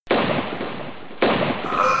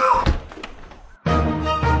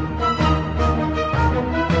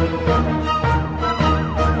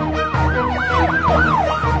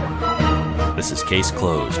This is Case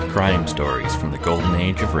Closed, crime stories from the golden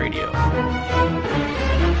age of radio.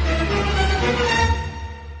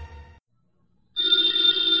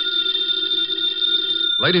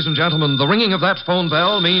 Ladies and gentlemen, the ringing of that phone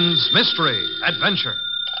bell means mystery, adventure.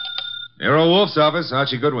 Nero Wolf's office,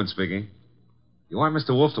 Archie Goodwin speaking. You want Mr.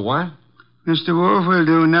 Wolf to what? Mr. Wolf will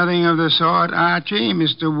do nothing of the sort, Archie.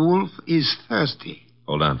 Mr. Wolf is thirsty.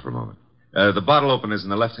 Hold on for a moment. The bottle opener's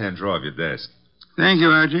in the left-hand drawer of your desk. Thank you,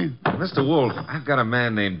 Archie. Mr. Wolf, I've got a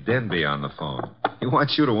man named Denby on the phone. He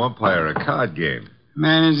wants you to umpire a card game.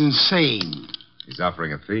 Man is insane. He's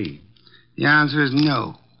offering a fee. The answer is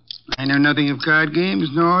no. I know nothing of card games,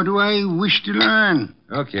 nor do I wish to learn.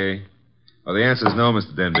 Okay. Well, the answer's no,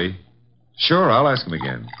 Mr. Denby. Sure, I'll ask him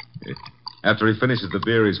again. After he finishes the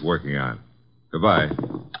beer he's working on. Goodbye.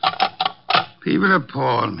 People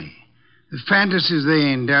appall me. The fantasies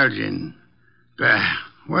they indulge in. Bah,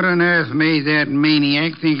 what on earth made that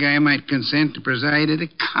maniac think I might consent to preside at a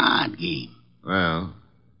card game? Well,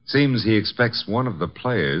 seems he expects one of the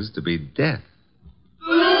players to be death.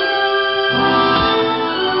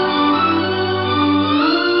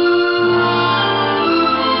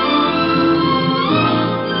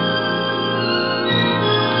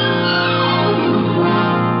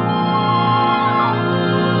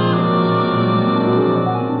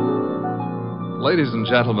 Ladies and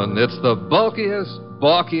gentlemen, it's the bulkiest,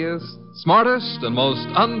 balkiest, smartest, and most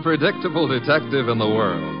unpredictable detective in the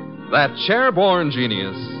world. That chair-born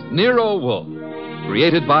genius, Nero Wolfe.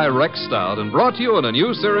 Created by Rex Stout and brought to you in a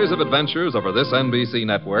new series of adventures over this NBC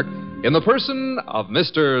network in the person of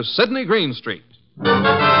Mr. Sidney Greenstreet.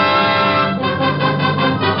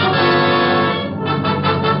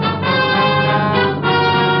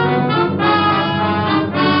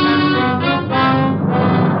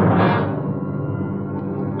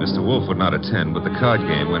 Wolf would not attend, but the card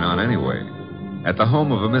game went on anyway. At the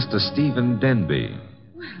home of a Mr. Stephen Denby.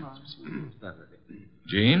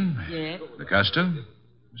 Jean? Yes? LaCosta?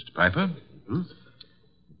 Mr. Piper? Hmm?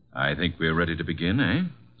 I think we're ready to begin, eh?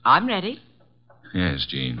 I'm ready. Yes,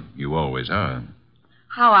 Jean. You always are.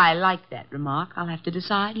 How I like that remark, I'll have to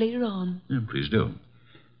decide later on. Yeah, please do.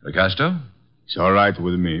 LaCosta? It's all right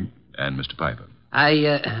with me. And Mr. Piper?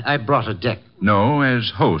 I brought a deck. No,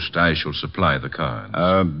 as host, I shall supply the cards.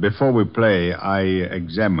 Before we play, I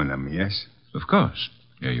examine them, yes? Of course.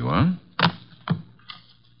 Here you are.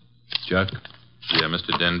 Chuck? Yeah,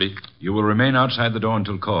 Mr. Denby? You will remain outside the door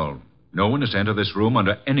until called. No one is to enter this room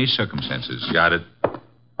under any circumstances. Got it.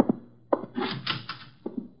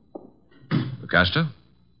 LaCosta?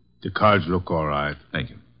 The cards look all right. Thank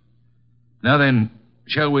you. Now then,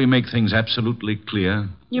 shall we make things absolutely clear?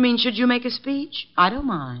 You mean, should you make a speech? I don't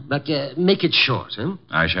mind. But make it short, huh?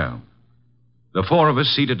 I shall. The four of us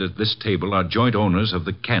seated at this table are joint owners of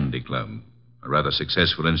the Candy Club, a rather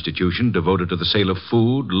successful institution devoted to the sale of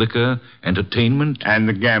food, liquor, entertainment, And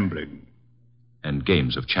the gambling. and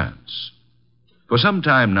games of chance. For some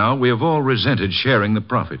time now, we have all resented sharing the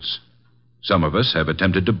profits. Some of us have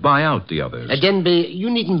attempted to buy out the others. Denby, you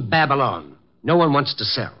needn't babble on. No one wants to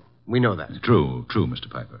sell. We know that. True, Mr.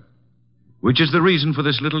 Piper. Which is the reason for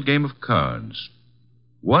this little game of cards.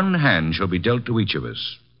 One hand shall be dealt to each of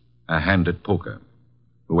us, a hand at poker.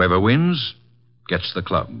 Whoever wins gets the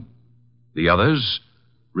club. The others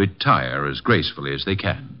retire as gracefully as they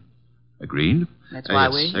can. Agreed? That's why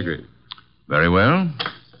yes, we... agreed. Very well.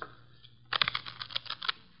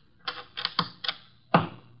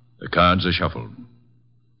 The cards are shuffled.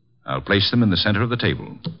 I'll place them in the center of the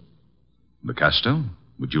table. LaCosta,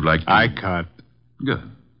 would you like to... I cut. Good.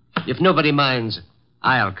 If nobody minds,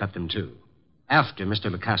 I'll cut them, too. After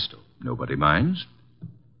Mr. LaCosta. Nobody minds.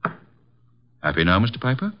 Happy now, Mr.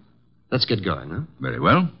 Piper? Let's get going, huh? Very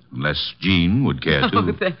well. Unless Jean would care to...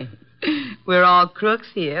 Oh, thanks. We're all crooks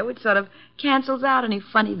here, which sort of cancels out any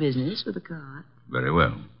funny business with a card. Very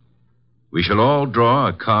well. We shall all draw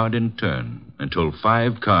a card in turn until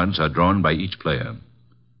 5 cards are drawn by each player.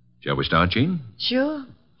 Shall we start, Jean? Sure.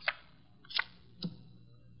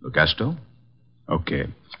 LaCosta? Okay.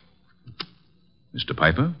 Mr.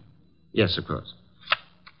 Piper? Yes, of course.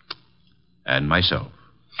 And myself.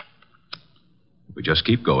 We just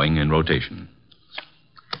keep going in rotation.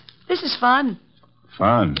 This is fun.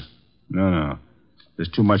 Fun? No. There's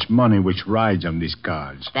too much money which rides on these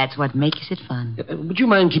cards. That's what makes it fun. Would you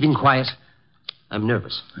mind keeping quiet? I'm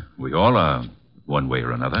nervous. We all are, one way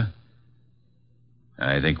or another.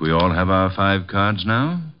 I think we all have our 5 cards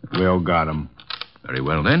now. We all got them. Very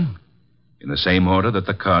well, then. In the same order that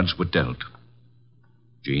the cards were dealt.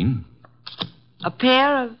 Jean? A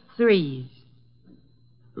pair of 3s.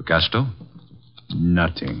 LaCosta?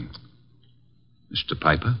 Nothing. Mr.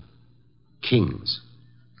 Piper? Kings.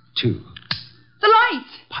 2.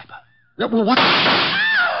 Yeah, well, what?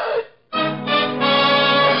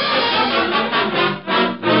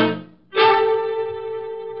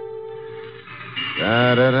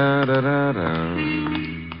 Da-da-da-da-da-da.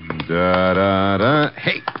 Da-da-da.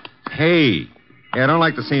 Hey. Hey, I don't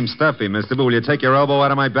like to seem stuffy, mister, but will you take your elbow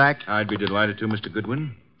out of my back? I'd be delighted to, Mr.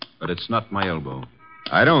 Goodwin, but it's not my elbow.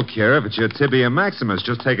 I don't care if it's your tibia maximus.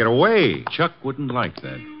 Just take it away. Chuck wouldn't like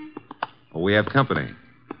that. Oh, we have company.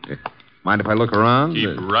 Mind if I look around?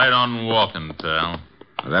 Keep right on walking, pal.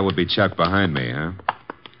 That would be Chuck behind me, huh?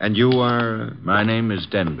 And you are... My name is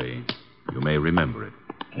Denby. You may remember it.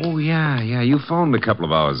 Oh, yeah. You phoned a couple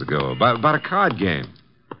of hours ago about a card game.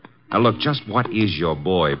 Now, look, just what is your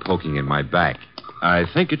boy poking in my back? I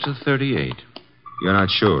think it's a 38. You're not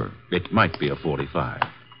sure? It might be a 45.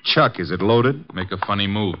 Chuck, is it loaded? Make a funny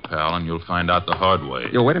move, pal, and you'll find out the hard way.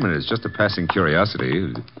 Yo, wait a minute. It's just a passing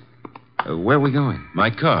curiosity. Where are we going? My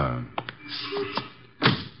car.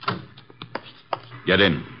 Get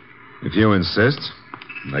in. If you insist.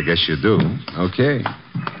 I guess you do. Okay.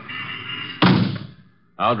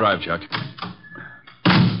 I'll drive, Chuck.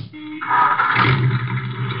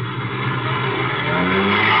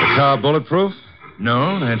 The car bulletproof?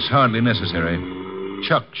 No, that's hardly necessary.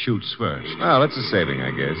 Chuck shoots first. Well, that's a saving,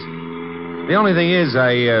 I guess. The only thing is,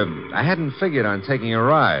 I hadn't figured on taking a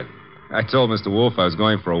ride. I told Mr. Wolf I was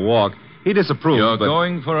going for a walk. He disapproved, You're but...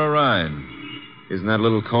 going for a ride. Isn't that a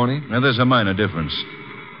little corny? Now, there's a minor difference.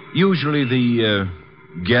 Usually the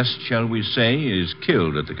guest, shall we say, is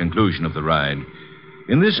killed at the conclusion of the ride.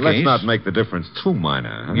 In this case... Let's not make the difference too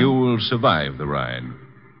minor. Huh? You will survive the ride.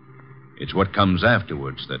 It's what comes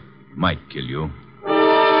afterwards that might kill you.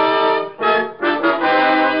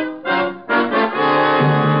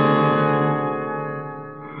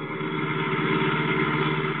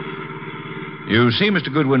 You see,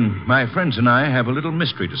 Mr. Goodwin, my friends and I have a little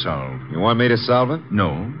mystery to solve. You want me to solve it?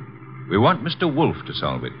 No. We want Mr. Wolf to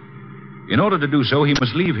solve it. In order to do so, he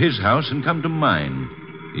must leave his house and come to mine.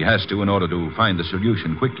 He has to in order to find the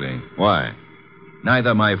solution quickly. Why?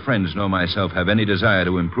 Neither my friends nor myself have any desire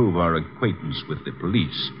to improve our acquaintance with the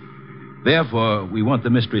police. Therefore, we want the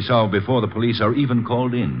mystery solved before the police are even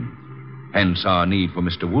called in. Hence our need for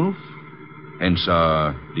Mr. Wolf. Hence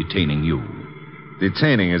our detaining you.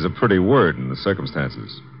 Detaining is a pretty word in the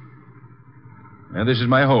circumstances. Now, this is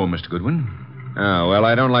my home, Mr. Goodwin. Oh, well,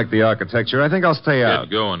 I don't like the architecture. I think I'll stay out.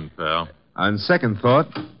 Get going, pal. On second thought,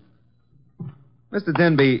 Mr.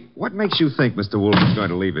 Denby, what makes you think Mr. Wolf is going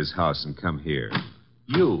to leave his house and come here?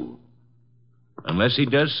 You. Unless he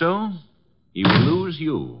does so, he will lose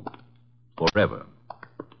you. Forever.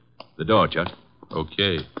 The door, Chuck.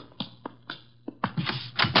 Okay.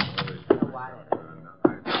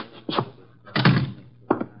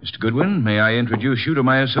 Mr. Goodwin, may I introduce you to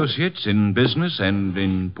my associates in business and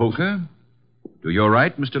in poker? To your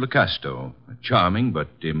right, Mr. Locasto, a charming but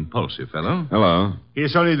impulsive fellow. Hello.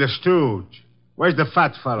 He's only the stooge. Where's the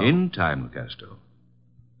fat fellow? In time, Locasto.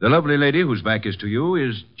 The lovely lady whose back is to you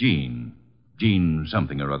is Jean. Jean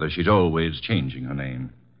something or other. She's always changing her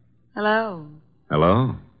name. Hello.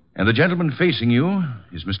 Hello. And the gentleman facing you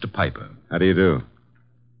is Mr. Piper. How do you do?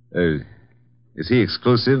 Is he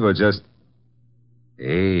exclusive or just...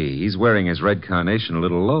 Hey, he's wearing his red carnation a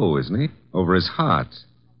little low, isn't he? Over his heart.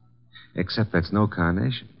 Except that's no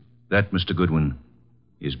carnation. That, Mr. Goodwin,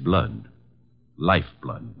 is blood.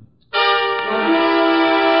 Lifeblood.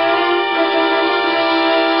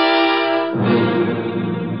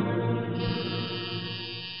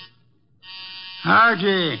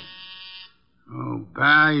 Archie. Oh,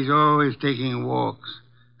 Pa, he's always taking walks.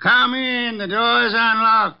 Come in. The door's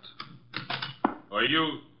unlocked. Are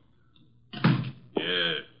you...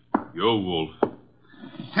 Yeah, you're Wolf.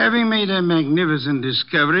 Having made a magnificent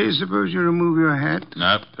discovery, suppose you remove your hat?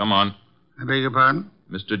 Now, come on. I beg your pardon?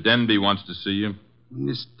 Mr. Denby wants to see you.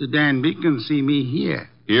 Mr. Danby can see me here.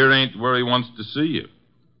 Here ain't where he wants to see you.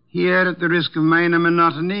 Here, at the risk of minor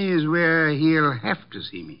monotony, is where he'll have to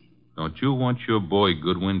see me. Don't you want your boy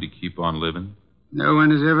Goodwin to keep on living? No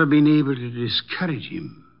one has ever been able to discourage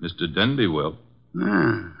him. Mr. Denby will.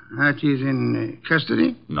 Ah, Archie's in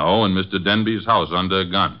custody? No, in Mr. Denby's house under a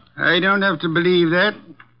gun. I don't have to believe that.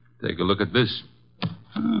 Take a look at this.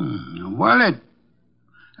 A wallet.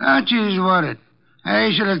 Archie's wallet.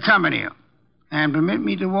 I shall accompany you. And permit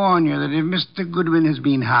me to warn you that if Mr. Goodwin has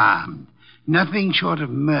been harmed, nothing short of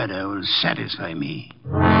murder will satisfy me.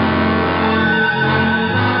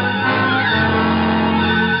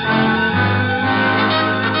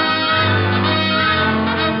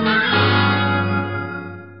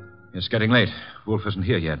 It's getting late. Wolf isn't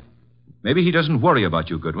here yet. Maybe he doesn't worry about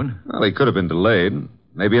you, Goodwin. Well, he could have been delayed.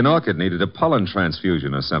 Maybe an orchid needed a pollen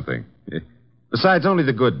transfusion or something. Besides, only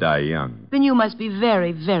the good die young. Then you must be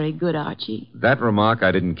very, very good, Archie. That remark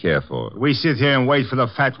I didn't care for. We sit here and wait for the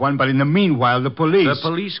fat one, but in the meanwhile, the police... The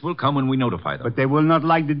police will come when we notify them. But they will not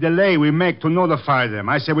like the delay we make to notify them.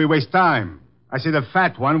 I say we waste time. I say the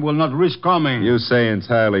fat one will not risk coming. You say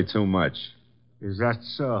entirely too much. Is that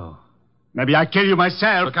so? Maybe I kill you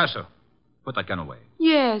myself. Picasso, put that gun away.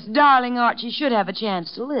 Yes, darling Archie should have a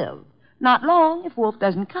chance to live. Not long if Wolf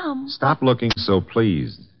doesn't come. Stop looking so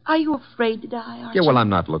pleased. Are you afraid to die, Archie? Yeah, well, I'm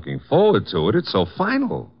not looking forward to it. It's so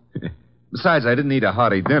final. Besides, I didn't eat a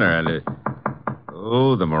hearty dinner, and...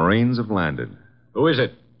 Oh, the Marines have landed. Who is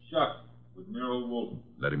it? Chuck, with Nero Wolf.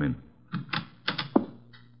 Let him in.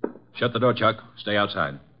 Shut the door, Chuck. Stay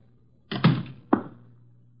outside.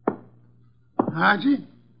 Archie?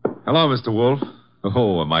 Hello, Mr. Wolf.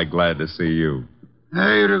 Oh, am I glad to see you. I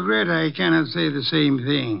regret I cannot say the same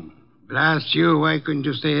thing. Blast you, why couldn't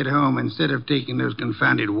you stay at home instead of taking those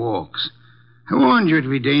confounded walks? I warned you it'd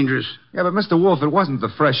be dangerous. Yeah, but Mr. Wolf, it wasn't the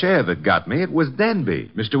fresh air that got me. It was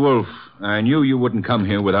Denby. Mr. Wolf, I knew you wouldn't come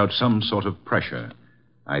here without some sort of pressure.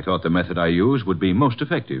 I thought the method I used would be most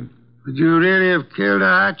effective. Would you really have killed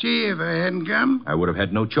Archie if I hadn't come? I would have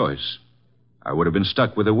had no choice. I would have been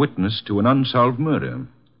stuck with a witness to an unsolved murder.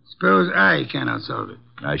 Suppose I cannot solve it.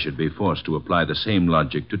 I should be forced to apply the same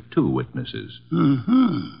logic to two witnesses.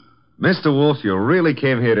 Mm-hmm. Mr. Wolf, you really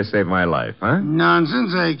came here to save my life, huh?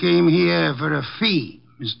 Nonsense. I came here for a fee,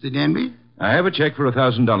 Mr. Denby. I have a check for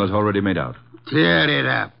 $1,000 already made out. Clear it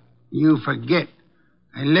up. You forget.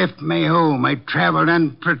 I left my home. I traveled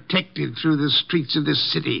unprotected through the streets of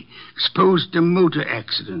this city, exposed to motor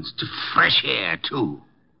accidents, to fresh air, too.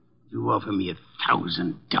 You offer me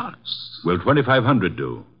 $1,000. Will $2,500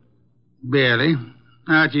 do? Barely.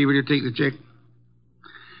 Archie, will you take the check?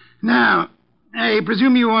 Now, I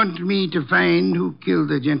presume you want me to find who killed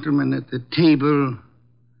the gentleman at the table,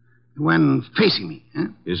 the one facing me, huh?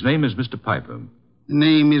 His name is Mr. Piper. The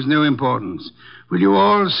name is no importance. Will you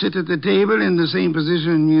all sit at the table in the same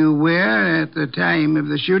position you were at the time of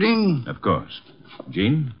the shooting? Of course.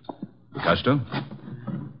 Jean? Picasso?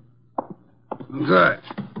 Good.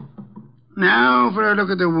 Now for a look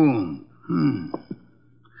at the wound.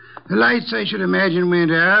 The lights, I should imagine,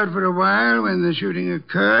 went out for a while when the shooting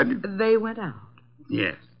occurred. They went out.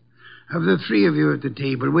 Yes. Of the three of you at the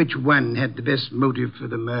table, which one had the best motive for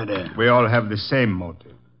the murder? We all have the same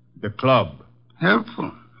motive. The club.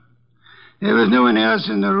 Helpful. There was no one else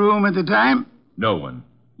in the room at the time? No one.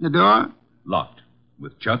 The door? Locked,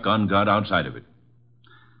 with Chuck on guard outside of it.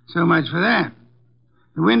 So much for that.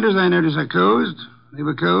 The windows, I notice, are closed. They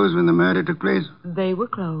were closed when the murder took place? They were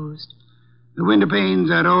closed. The window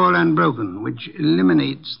panes are all unbroken, which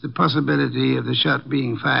eliminates the possibility of the shot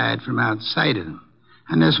being fired from outside of them,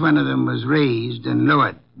 unless one of them was raised and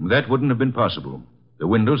lowered. That wouldn't have been possible. The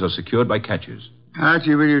windows are secured by catches.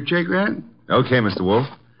 Archie, will you check that? Okay, Mr. Wolf.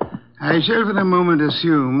 I shall for the moment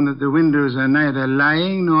assume that the windows are neither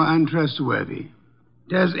lying nor untrustworthy.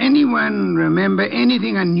 Does anyone remember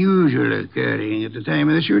anything unusual occurring at the time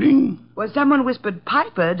of the shooting? Well, someone whispered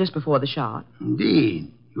Piper just before the shot.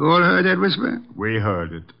 Indeed. You all heard that whisper? We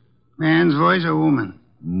heard it. Man's voice or woman?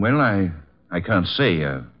 Well, I can't say.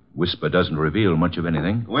 A whisper doesn't reveal much of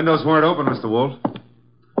anything. The windows weren't open, Mr. Wolf.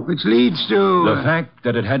 Which leads to... The fact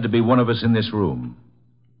that it had to be one of us in this room.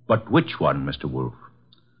 But which one, Mr. Wolf?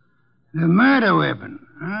 The murder weapon.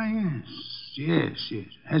 Ah, yes.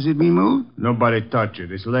 Has it been moved? Nobody touched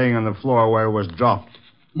it. It's laying on the floor where it was dropped.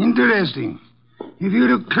 Interesting. If you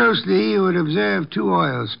look closely, you would observe two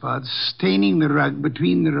oil spots staining the rug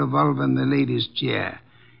between the revolver and the lady's chair,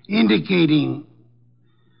 indicating...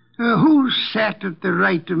 who sat at the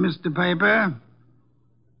right of Mr. Piper?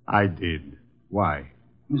 I did. Why?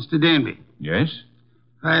 Mr. Denby. Yes?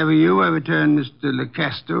 If I were you, I would turn Mr.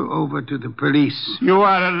 Lecasto over to the police. You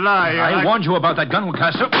are a liar. I warned you about that gun,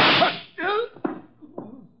 Picasso.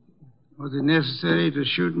 Was it necessary to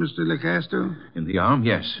shoot Mr. Lecasto? In the arm,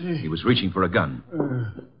 yes. He was reaching for a gun.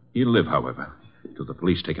 He'll live, however, till the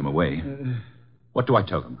police take him away. What do I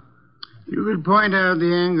tell them? You could point out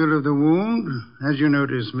the angle of the wound. As you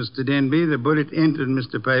notice, Mr. Denby, the bullet entered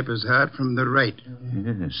Mr. Piper's heart from the right.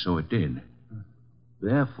 Yes, so it did.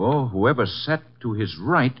 Therefore, whoever sat to his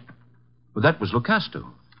right, well, that was Lecasto.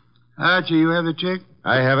 Archie, you have the check?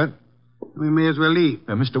 I have it. We may as well leave.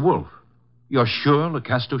 Mr. Wolf, you're sure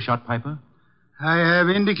Lecasto shot Piper? I have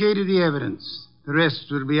indicated the evidence. The rest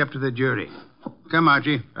will be up to the jury. Come,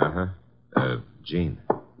 Archie. Jean,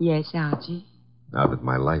 Yes, Archie. now that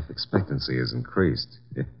my life expectancy has increased,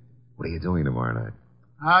 what are you doing tomorrow night?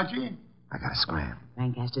 Archie? I gotta scram.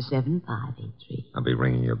 Lancaster 7583. I'll be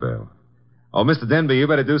ringing your bell. Oh, Mr. Denby, you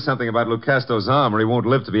better do something about Lucasto's arm or he won't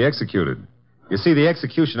live to be executed. You see, the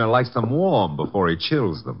executioner likes them warm before he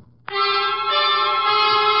chills them.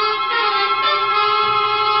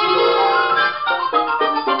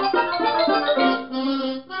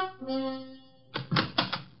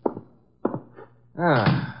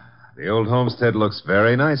 The old homestead looks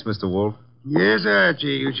very nice, Mr. Wolf. Yes, Archie,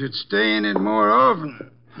 you should stay in it more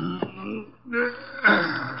often.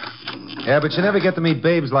 Yeah, but you never get to meet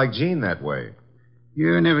babes like Jean that way.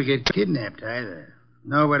 You never get kidnapped either.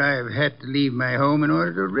 Nor would I have had to leave my home in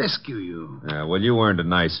order to rescue you. Well, you earned a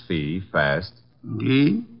nice fee, fast.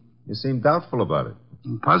 Indeed? You seem doubtful about it.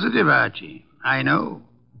 I'm positive, Archie. I know.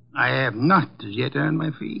 I have not as yet earned my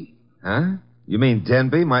fee. Huh? You mean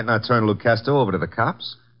Denby might not turn Lucasto over to the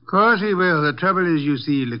cops? Of course he will. The trouble is, you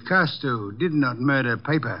see, Lucasto did not murder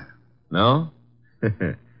Piper. No?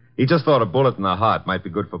 He just thought a bullet in the heart might be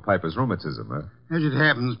good for Piper's rheumatism, huh? As it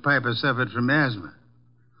happens, Piper suffered from asthma.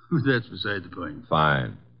 But that's beside the point.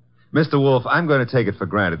 Fine. Mr. Wolf, I'm going to take it for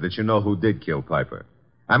granted that you know who did kill Piper.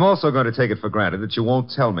 I'm also going to take it for granted that you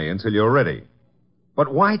won't tell me until you're ready.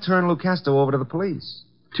 But why turn Lucasto over to the police?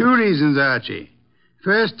 2 reasons, Archie.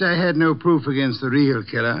 First, I had no proof against the real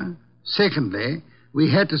killer. Secondly,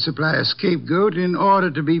 we had to supply a scapegoat in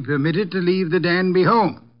order to be permitted to leave the Danby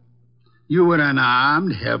home. You were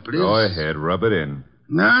unarmed, helpless. Go ahead, rub it in.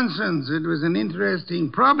 Nonsense. It was an interesting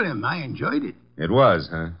problem. I enjoyed it. It was,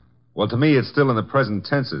 huh? Well, to me, it's still in the present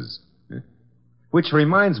tenses. Which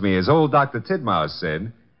reminds me, as old Dr. Tidmouse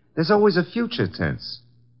said, there's always a future tense.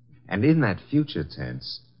 And in that future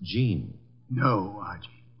tense, Jean. No, Archie.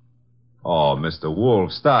 Oh, Mr.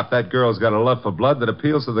 Wolf, stop. That girl's got a love for blood that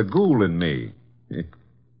appeals to the ghoul in me.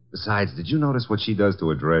 Besides, did you notice what she does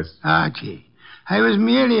to a dress? Archie, I was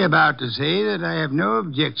merely about to say that I have no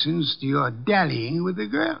objections to your dallying with the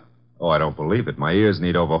girl. Oh, I don't believe it. My ears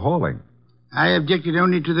need overhauling. I objected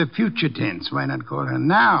only to the future tense. Why not call her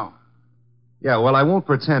now? Yeah, well, I won't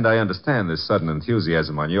pretend I understand this sudden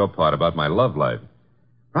enthusiasm on your part about my love life.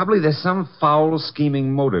 Probably there's some foul,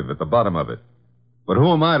 scheming motive at the bottom of it. But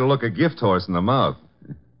who am I to look a gift horse in the mouth?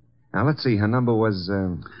 Now, let's see. Her number was,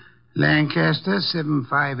 Lancaster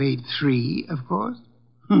 7583, of course.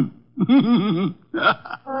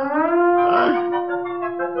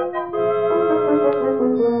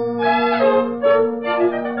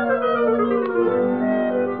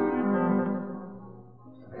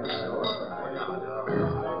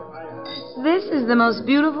 This is the most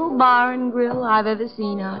beautiful bar and grill I've ever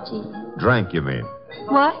seen, Archie. Drank, you mean?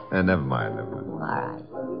 What? Never mind. All right.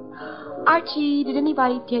 Archie, did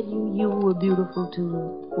anybody tell you you were beautiful,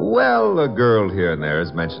 too? Well, a girl here and there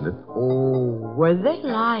has mentioned it. Oh, were they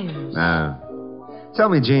liars? Tell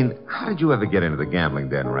me, Jean, how did you ever get into the gambling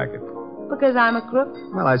den racket? Because I'm a crook?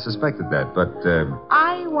 Well, I suspected that, but,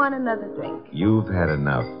 I want another drink. You've had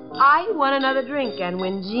enough. I want another drink, and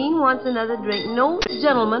when Jean wants another drink, no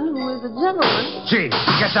gentleman who is a gentleman... Jean,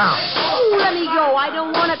 get down! Oh, let me go. I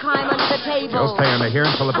don't want to climb under the table. You'll stay under here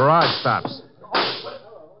until the barrage stops.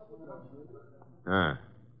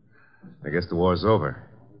 I guess the war's over.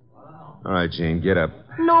 All right, Jean, get up.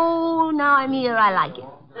 No, now I'm here. I like it.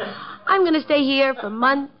 I'm going to stay here for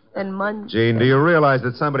months and months. Jean, do you realize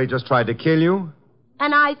that somebody just tried to kill you?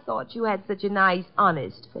 And I thought you had such a nice,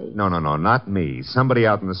 honest face. No, not me. Somebody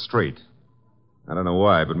out in the street. I don't know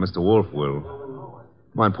why, but Mr. Wolf will.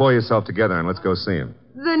 Come on, pull yourself together and let's go see him.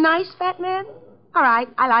 The nice fat man? All right,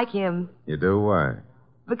 I like him. You do? Why?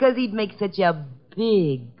 Because he'd make such a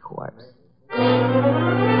big corpse. Is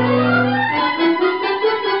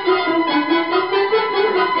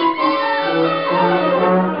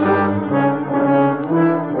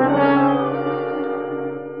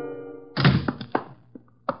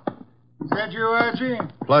that you, Archie?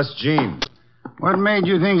 Plus Jean. What made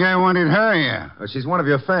you think I wanted her here? Well, she's one of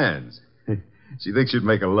your fans. She thinks you'd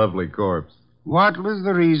make a lovely corpse. What was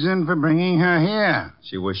the reason for bringing her here?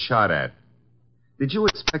 She was shot at. Did you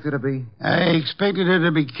expect her to be? I expected her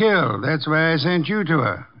to be killed. That's why I sent you to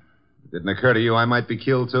her. Didn't occur to you I might be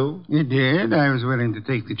killed, too? It did. I was willing to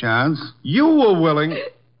take the chance. You were willing?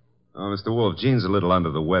 Oh, Mr. Wolf, Jean's a little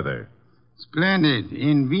under the weather. Splendid.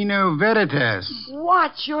 In vino veritas.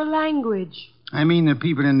 Watch your language. I mean, the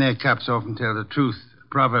people in their cups often tell the truth. A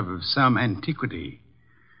proverb of some antiquity.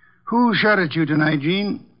 Who shot at you tonight,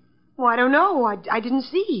 Jean? Oh, I don't know. I didn't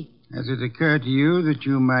see. Has it occurred to you that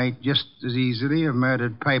you might just as easily have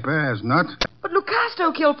murdered Piper as not? But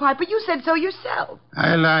Lucasto killed Piper. You said so yourself.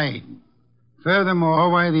 I lied. Furthermore,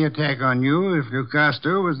 why the attack on you if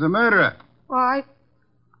Lucasto was the murderer? Well,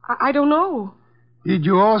 I don't know. Did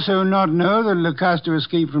you also not know that Lucasto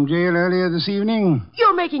escaped from jail earlier this evening?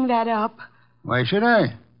 You're making that up. Why should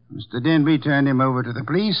I? Mr. Denby turned him over to the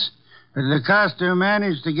police. but Lecoster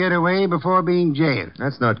managed to get away before being jailed.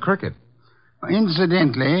 That's not cricket.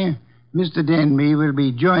 Incidentally, Mr. Denby will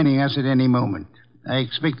be joining us at any moment. I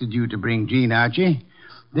expected you to bring Gene, Archie.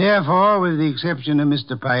 Therefore, with the exception of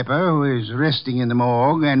Mr. Piper, who is resting in the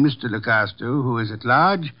morgue, and Mr. Lecoster, who is at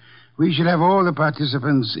large, we shall have all the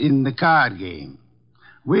participants in the card game.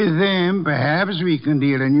 With them, perhaps we can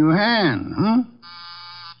deal a new hand,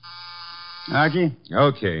 Archie?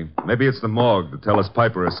 Okay. Maybe it's the morgue to tell us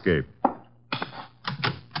Piper escaped.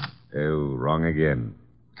 Oh, wrong again.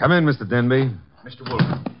 Come in, Mr. Denby. Mr. Wolf,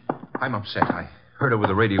 I'm upset. I heard over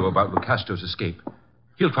the radio about Lucasto's escape.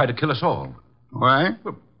 He'll try to kill us all. Why?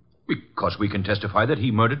 Well, because we can testify that he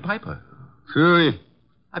murdered Piper. Truly.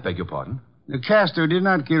 I beg your pardon? Lucasto did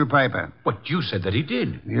not kill Piper. But you said that he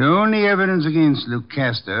did. The only evidence against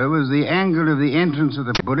Lucasto was the angle of the entrance of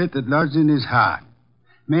the bullet that lodged in his heart.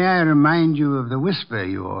 May I remind you of the whisper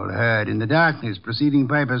you all heard in the darkness preceding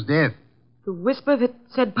Piper's death? The whisper that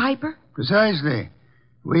said Piper? Precisely.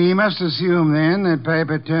 We must assume, then, that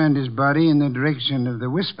Piper turned his body in the direction of the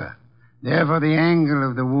whisper. Therefore, the angle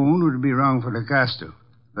of the wound would be wrong for Lucasto,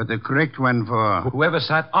 but the correct one for... Whoever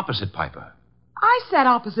sat opposite Piper. I sat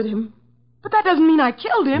opposite him, but that doesn't mean I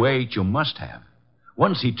killed him. Wait, you must have.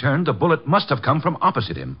 Once he turned, the bullet must have come from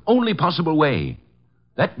opposite him. Only possible way.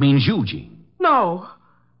 That means you, Gene. No,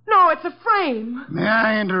 it's a frame. May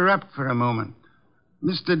I interrupt for a moment?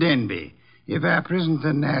 Mr. Denby, if our present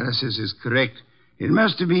analysis is correct, it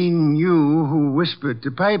must have been you who whispered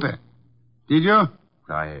to Piper. Did you?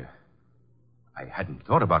 I hadn't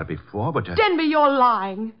thought about it before, but... Denby, you're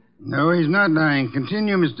lying. No, he's not lying.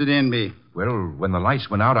 Continue, Mr. Denby. Well, when the lights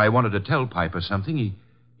went out, I wanted to tell Piper something.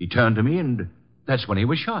 He turned to me, and that's when he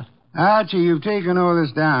was shot. Archie, you've taken all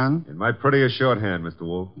this down. In my prettiest shorthand, Mr.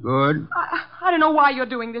 Wolf. Good. I don't know why you're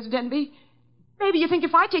doing this, Denby. Maybe you think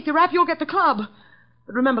if I take the rap, you'll get the club.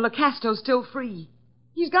 But remember, Lucasto's still free.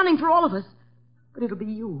 He's gunning for all of us. But it'll be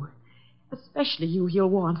you. Especially you he'll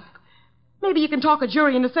want. Maybe you can talk a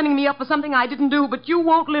jury into sending me up for something I didn't do, but you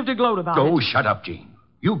won't live to gloat about it. Go, shut up, Gene.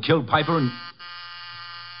 You killed Piper and...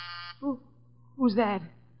 Who's that?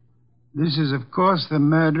 This is, of course, the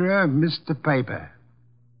murderer of Mr. Piper.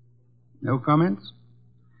 No comments?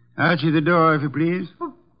 Archie, the door, if you please.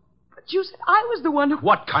 But you said I was the one who...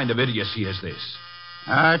 What kind of idiocy is this?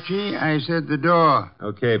 Archie, I said the door.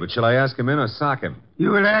 Okay, but shall I ask him in or sock him? You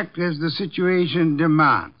will act as the situation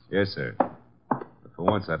demands. Yes, sir. But for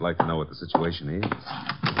once, I'd like to know what the situation is.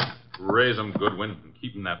 Raise him, Goodwin, and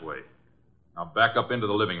keep him that way. Now back up into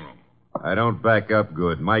the living room. I don't back up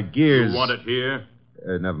good. My gears... You want it here?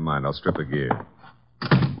 Never mind. I'll strip a gear.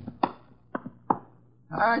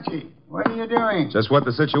 Archie, what are you doing? Just what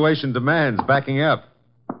the situation demands, backing up.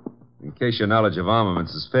 In case your knowledge of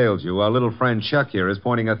armaments has failed you, our little friend Chuck here is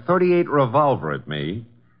pointing a .38 revolver at me.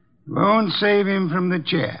 Won't save him from the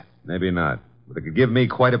chair. Maybe not. But it could give me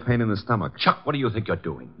quite a pain in the stomach. Chuck, what do you think you're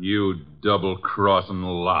doing? You double-crossing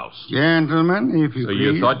louse. Gentlemen, if you So please.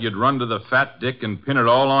 you thought you'd run to the fat dick and pin it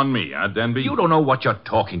all on me, huh, Denby? You don't know what you're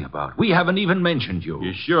talking about. We haven't even mentioned you.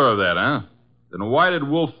 You sure of that, huh? Then why did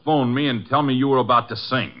Wolf phone me and tell me you were about to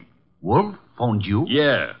sing? Wolf phoned you?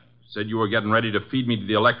 Yeah. Said you were getting ready to feed me to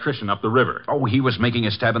the electrician up the river. Oh, he was making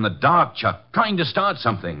a stab in the dark, Chuck, trying to start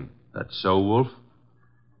something. That's so, Wolf?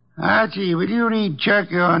 Archie, will you read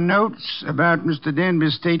Chuck your notes about Mr.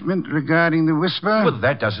 Denby's statement regarding the whisper? But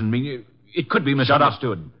that doesn't mean... It could be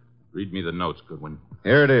misunderstood. Read me the notes, Goodwin.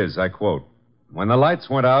 Here it is, I quote. When the lights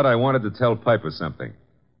went out, I wanted to tell Piper something.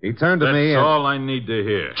 He turned to me That's and... all I need to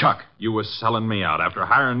hear. Chuck. You were selling me out after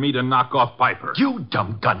hiring me to knock off Piper. You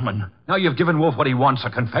dumb gunman. Now you've given Wolf what he wants, a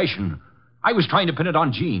confession. I was trying to pin it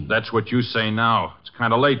on Gene. That's what you say now. It's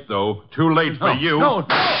kind of late, though. Too late for you. No.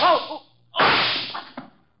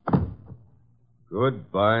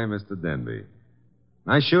 Goodbye, Mr. Denby.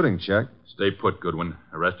 Nice shooting, Chuck. Stay put, Goodwin.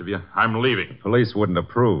 The rest of you, I'm leaving. Police wouldn't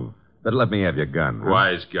approve. But let me have your gun. Huh?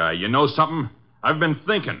 Wise guy. You know something? I've been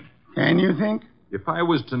thinking. Can you think? If I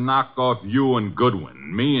was to knock off you and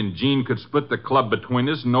Goodwin, me and Gene could split the club between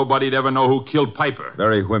us and nobody'd ever know who killed Piper.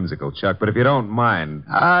 Very whimsical, Chuck, but if you don't mind...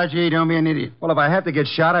 Archie, don't be an idiot. Well, if I have to get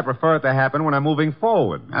shot, I prefer it to happen when I'm moving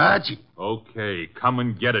forward. Archie. Okay, come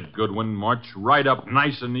and get it, Goodwin. March right up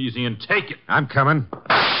nice and easy and take it. I'm coming.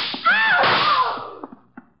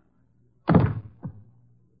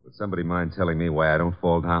 Would somebody mind telling me why I don't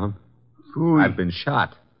fall down? Fool. I've been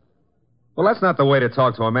shot. Well, that's not the way to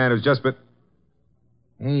talk to a man who's just been...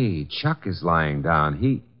 Hey, Chuck is lying down.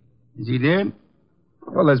 Is he dead?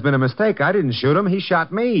 Well, there's been a mistake. I didn't shoot him. He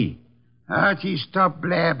shot me. Archie, stop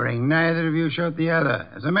blabbering. Neither of you shot the other.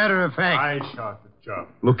 As a matter of fact... I shot the Chuck.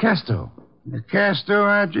 Lucasto. Lucasto,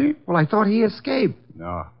 Archie? Well, I thought he escaped.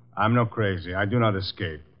 No, I'm not crazy. I do not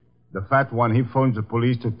escape. The fat one, he phones the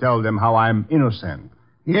police to tell them how I'm innocent.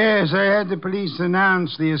 Yes, I had the police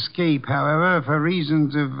announce the escape, however, for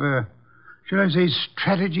reasons of, shall I say,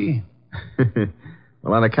 strategy?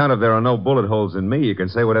 Well, on account of there are no bullet holes in me, you can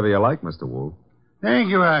say whatever you like, Mr. Wolf. Thank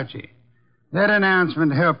you, Archie. That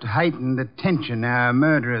announcement helped heighten the tension our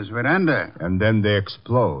murderers were under. And then they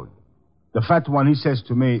explode. The fat one, he says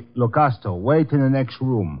to me, "Look, Astor, wait in the next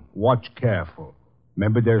room. Watch careful.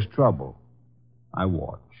 Maybe there's trouble." I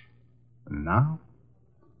watch. And now?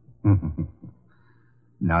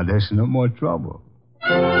 Now there's no more trouble.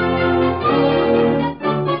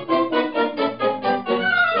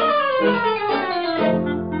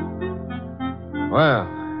 Well,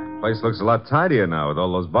 place looks a lot tidier now with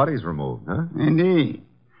all those bodies removed, huh? Indeed.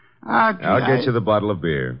 Archie, I'll get you the bottle of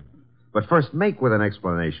beer. But first, make with an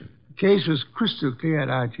explanation. The case was crystal clear,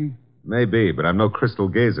 Archie. Maybe, but I'm no crystal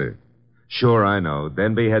gazer. Sure, I know.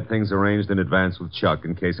 Denby had things arranged in advance with Chuck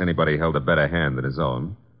in case anybody held a better hand than his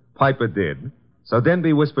own. Piper did. So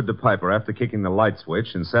Denby whispered to Piper after kicking the light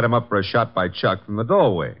switch and set him up for a shot by Chuck from the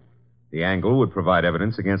doorway. The angle would provide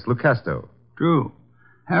evidence against Lucasto. True.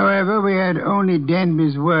 However, we had only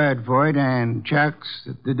Denby's word for it and Chuck's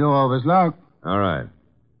that the door was locked. All right.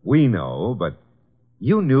 We know, but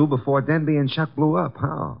you knew before Denby and Chuck blew up.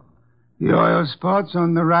 How? The oil spots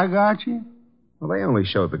on the rug, Archie? Well, they only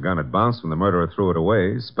showed the gun had bounced when the murderer threw it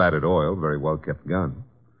away. Spattered oil, very well-kept gun.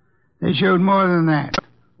 They showed more than that.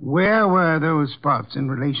 Where were those spots in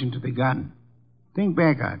relation to the gun? Think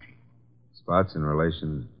back, Archie. Spots in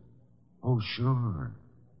relation... Oh, sure.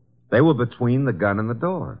 They were between the gun and the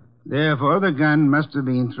door. Therefore, the gun must have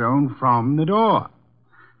been thrown from the door.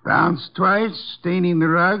 Bounced twice, staining the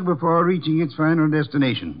rug before reaching its final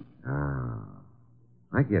destination. Ah,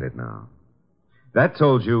 I get it now. That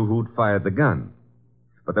told you who'd fired the gun.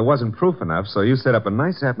 But there wasn't proof enough, so you set up a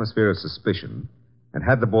nice atmosphere of suspicion and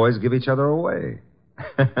had the boys give each other away.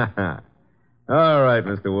 All right,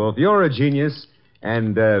 Mr. Wolf, you're a genius,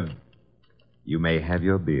 and you may have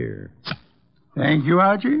your beer. Thank you,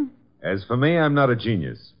 Archie. As for me, I'm not a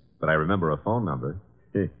genius, but I remember a phone number.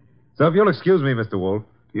 So if you'll excuse me, Mr. Wolf.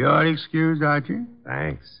 You're excused, Archie.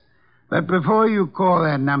 Thanks. But before you call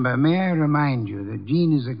that number, may I remind you that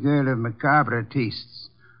Jean is a girl of macabre tastes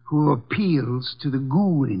who appeals to the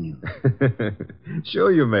ghoul in you.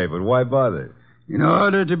 Sure you may, but why bother? In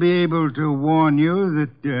order to be able to warn you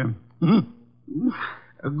that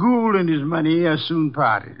a ghoul and his money are soon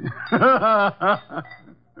parted.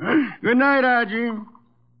 Good night, Archie.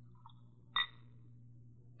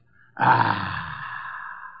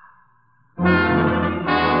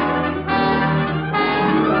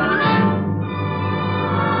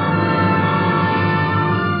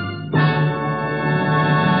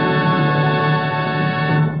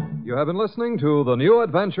 You have been listening to The New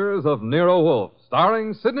Adventures of Nero Wolfe,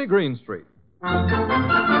 starring Sidney Greenstreet.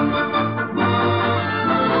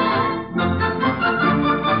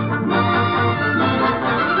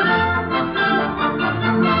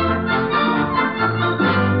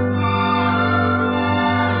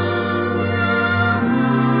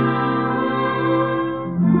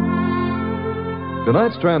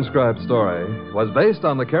 Tonight's transcribed story was based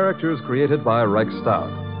on the characters created by Rex Stout.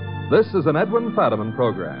 This is an Edwin Fadiman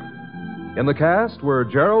program. In the cast were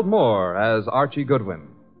Gerald Moore as Archie Goodwin,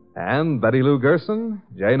 and Betty Lou Gerson,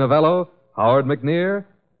 Jay Novello, Howard McNear,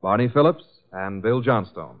 Barney Phillips, and Bill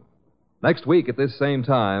Johnstone. Next week at this same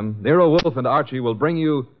time, Nero Wolfe and Archie will bring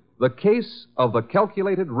you The Case of the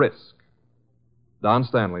Calculated Risk. Don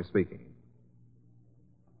Stanley speaking.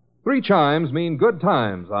 3 chimes mean good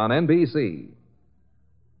times on NBC.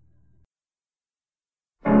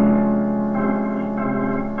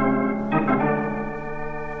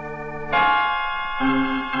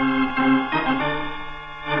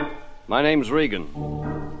 My name's Regan.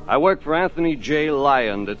 I work for Anthony J.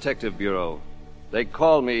 Lyon Detective Bureau. They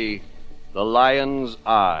call me the Lion's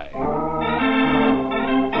Eye.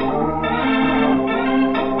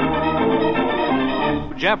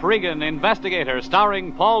 Jeff Regan, Investigator,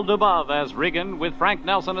 starring Paul Dubov as Regan with Frank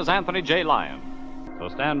Nelson as Anthony J. Lyon. So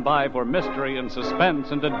stand by for mystery and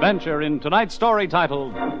suspense and adventure in tonight's story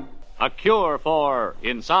titled A Cure for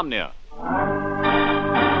Insomnia.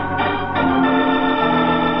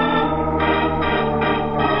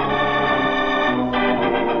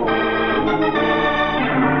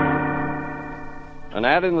 An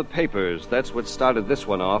ad in the papers, that's what started this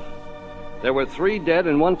one off. There were 3 dead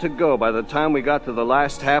and 1 to go by the time we got to the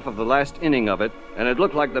last half of the last inning of it, and it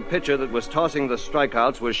looked like the pitcher that was tossing the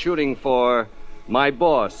strikeouts was shooting for my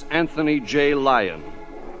boss, Anthony J. Lyon.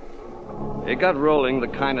 It got rolling the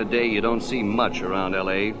kind of day you don't see much around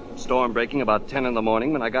L.A. Storm breaking about 10 in the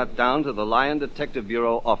morning when I got down to the Lion Detective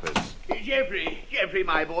Bureau office. Jeffrey,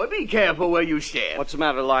 my boy, be careful where you stand. What's the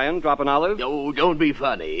matter, Lion? Drop an olive? No, don't be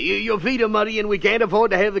funny. Your feet are muddy and we can't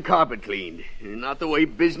afford to have the carpet cleaned. Not the way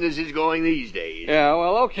business is going these days. Yeah,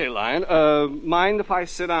 well, okay, Lion. Mind if I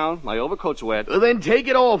sit down? My overcoat's wet. Well, then take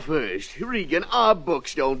it off first. Regan, our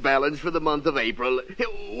books don't balance for the month of April.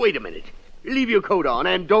 Wait a minute. Leave your coat on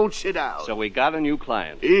and don't sit down. So we got a new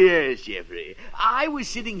client. Yes, Jeffrey. I was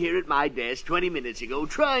sitting here at my desk 20 minutes ago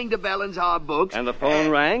trying to balance our books. And the phone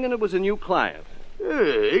rang and it was a new client.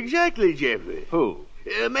 Exactly, Jeffrey. Who?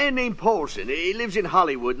 A man named Paulson. He lives in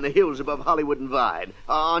Hollywood in the hills above Hollywood and Vine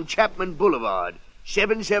on Chapman Boulevard.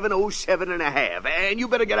 7707 and a half. And you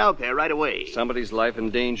better get out there right away. Somebody's life in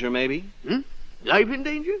danger, maybe? Life in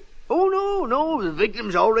danger? Oh, no. The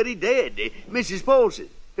victim's already dead. Mrs. Paulson.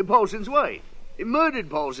 Paulson's wife. Murdered,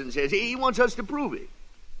 Paulson says. He wants us to prove it.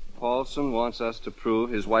 Paulson wants us to prove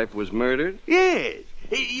his wife was murdered? Yes.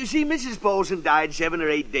 You see, Mrs. Paulson died 7 or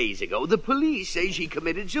 8 days ago. The police say she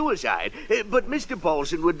committed suicide. But Mr.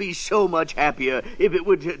 Paulson would be so much happier if it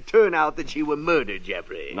would turn out that she were murdered,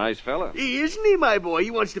 Jeffrey. Nice fella. Isn't he, my boy? He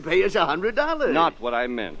wants to pay us $100. Not what I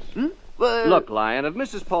meant. Well, look, Lion, if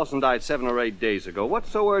Mrs. Paulson died 7 or 8 days ago, what's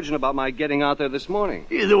so urgent about my getting out there this morning?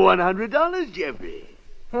 The $100, Jeffrey.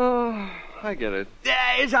 Oh, I get it.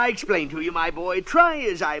 As I explained to you, my boy, try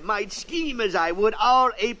as I might, scheme as I would,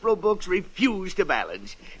 our April books refuse to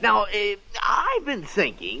balance. Now, I've been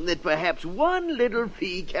thinking that perhaps one little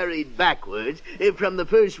fee carried backwards from the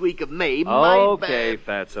first week of May might... Okay,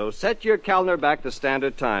 Fatso, set your calendar back to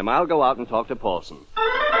standard time. I'll go out and talk to Paulson.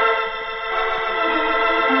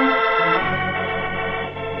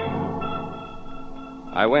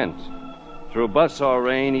 I went. Through buzzsaw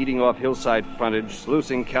rain, eating off hillside frontage,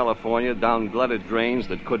 sluicing California down glutted drains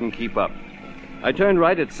that couldn't keep up. I turned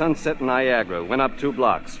right at Sunset and Niagara, went up 2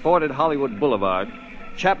 blocks, forded Hollywood Boulevard.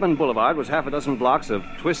 Chapman Boulevard was half a dozen blocks of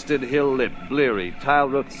twisted, hill-lit, bleary,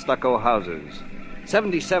 tile-roofed stucco houses.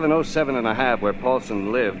 7707 and a half, where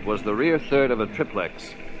Paulson lived, was the rear third of a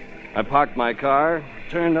triplex. I parked my car,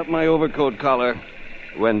 turned up my overcoat collar,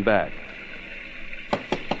 went back.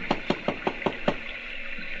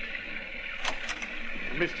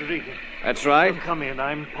 Mr. Regan. That's right. Oh, come in.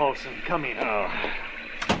 I'm Paulson. Come in. Oh.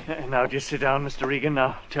 Now, just sit down, Mr. Regan.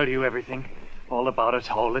 I'll tell you everything. All about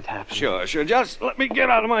it, all that happened. Sure. Just let me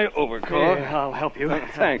get out of my overcoat. I'll help you.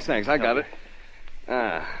 Thanks. I got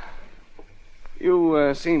it.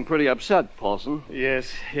 You seem pretty upset, Paulson.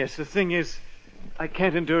 Yes. The thing is, I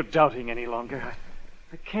can't endure doubting any longer.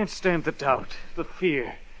 I can't stand the doubt, the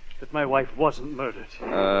fear that my wife wasn't murdered.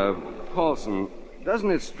 Paulson...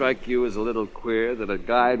 Doesn't it strike you as a little queer that a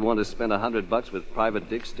guy'd want to spend $100 with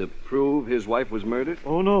Private Dix to prove his wife was murdered?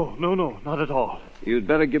 Oh, no, not at all. You'd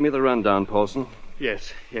better give me the rundown, Paulson.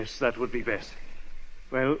 Yes, that would be best.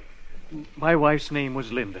 Well, my wife's name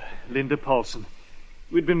was Linda Paulson.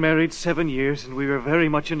 We'd been married 7 years, and we were very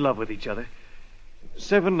much in love with each other.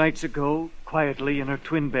 7 nights ago, quietly in her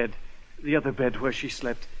twin bed, the other bed where she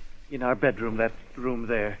slept, in our bedroom, that room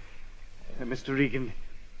there, Mr. Regan...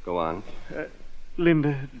 Go on.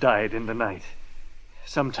 Linda died in the night.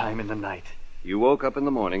 Sometime in the night. You woke up in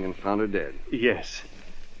the morning and found her dead? Yes.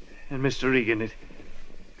 And, Mr. Regan, it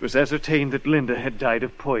was ascertained that Linda had died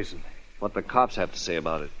of poison. What the cops have to say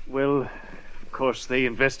about it? Well, of course, they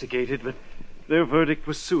investigated, but their verdict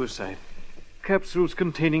was suicide. Capsules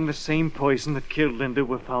containing the same poison that killed Linda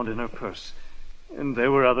were found in her purse. And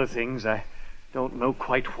there were other things, I don't know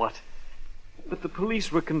quite what. But the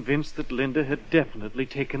police were convinced that Linda had definitely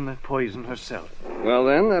taken the poison herself. Well,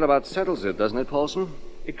 then, that about settles it, doesn't it, Paulson?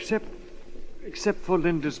 Except for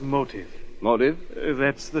Linda's motive. Motive?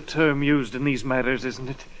 That's the term used in these matters, isn't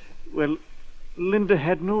it? Well, Linda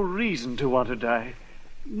had no reason to want to die.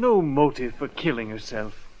 No motive for killing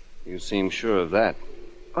herself. You seem sure of that.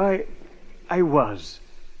 I was.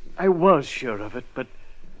 I was sure of it, but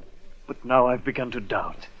now I've begun to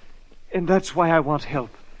doubt. And that's why I want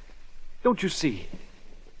help. Don't you see?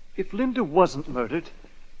 If Linda wasn't murdered,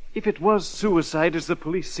 if it was suicide as the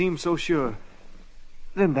police seem so sure,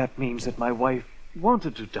 then that means that my wife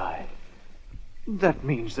wanted to die. That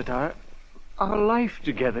means that our life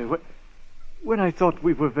together, when I thought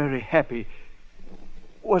we were very happy,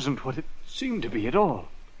 wasn't what it seemed to be at all.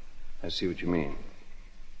 I see what you mean.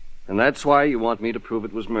 And that's why you want me to prove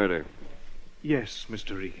it was murder. Yes,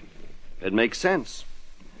 Mr. Regan. It makes sense.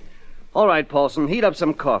 All right, Paulson, heat up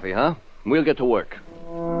some coffee, huh? We'll get to work.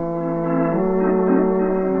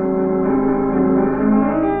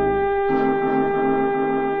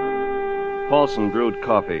 Paulson brewed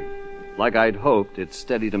coffee. Like I'd hoped, it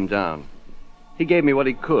steadied him down. He gave me what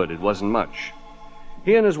he could. It wasn't much.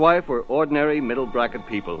 He and his wife were ordinary middle-bracket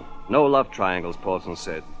people. No love triangles, Paulson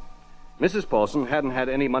said. Mrs. Paulson hadn't had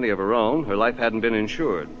any money of her own. Her life hadn't been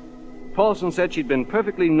insured. Paulson said she'd been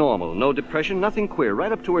perfectly normal, no depression, nothing queer,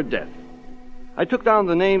 right up to her death. I took down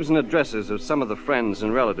the names and addresses of some of the friends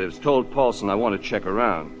and relatives, told Paulson I wanted to check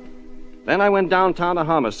around. Then I went downtown to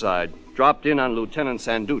Homicide, dropped in on Lieutenant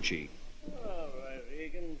Sanducci. All right,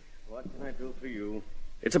 Regan. What can I do for you?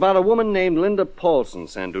 It's about a woman named Linda Paulson,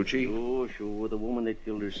 Sanducci. Sure. The woman that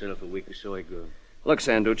killed herself a week or so ago. Look,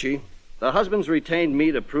 Sanducci, the husband's retained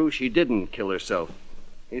me to prove she didn't kill herself.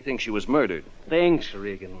 He thinks she was murdered. Thanks,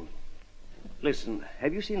 Regan. Listen,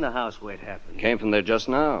 have you seen the house where it happened? Came from there just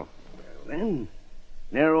now. Then,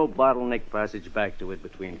 narrow bottleneck passage back to it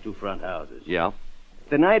between two front houses. Yeah?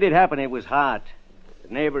 The night it happened, it was hot.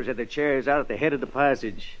 The neighbors had their chairs out at the head of the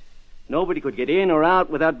passage. Nobody could get in or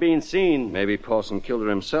out without being seen. Maybe Paulson killed her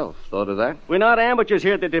himself. Thought of that? We're not amateurs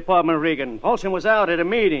here at the department, Regan. Paulson was out at a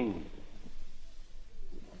meeting.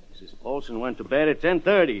 Mrs. Paulson went to bed at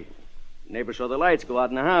 10:30. Neighbors saw the lights go out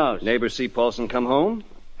in the house. Neighbors see Paulson come home?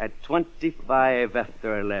 At 25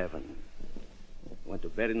 after 11. Went to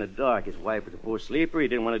bed in the dark. His wife was a poor sleeper. He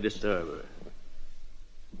didn't want to disturb her.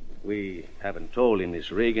 We haven't told him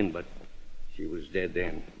this, Regan, but she was dead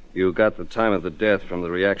then. You got the time of the death from the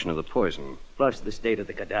reaction of the poison. Plus the state of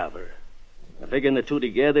the cadaver. Now, figuring the two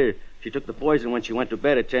together, she took the poison when she went to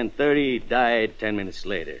bed at 10:30, died 10 minutes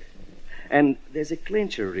later. And there's a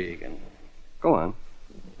clincher, Regan. Go on.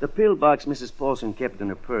 The pill box Mrs. Paulson kept in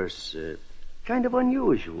her purse, kind of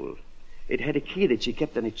unusual. It had a key that she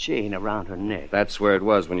kept on a chain around her neck. That's where it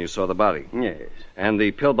was when you saw the body? Yes. And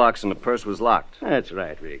the pillbox in the purse was locked? That's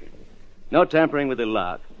right, Regan. No tampering with the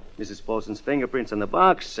lock. Mrs. Paulson's fingerprints on the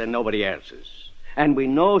box and nobody else's. And we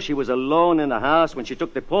know she was alone in the house when she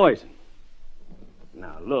took the poison.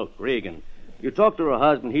 Now, look, Regan, you talked to her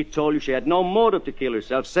husband. He told you she had no motive to kill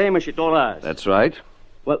herself, same as she told us. That's right.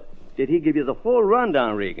 Well, did he give you the full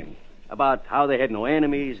rundown, Regan? About how they had no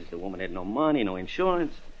enemies, the woman had no money, no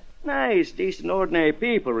insurance? Nice, decent, ordinary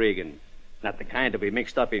people, Regan. Not the kind to be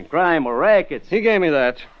mixed up in crime or rackets. He gave me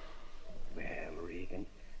that. Well, Regan,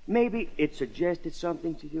 maybe it suggested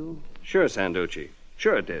something to you? Sure, Sanducci.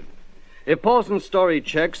 Sure it did. If Paulson's story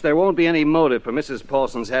checks, there won't be any motive for Mrs.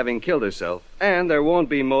 Paulson's having killed herself. And there won't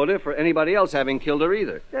be motive for anybody else having killed her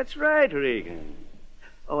either. That's right, Regan.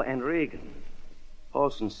 Oh, and Regan,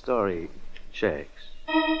 Paulson's story checks.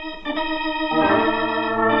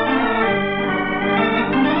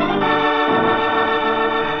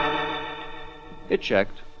 It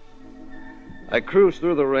checked. I cruised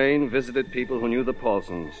through the rain, visited people who knew the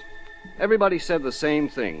Paulsons. Everybody said the same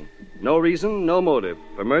thing. No reason, no motive,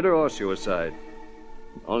 for murder or suicide.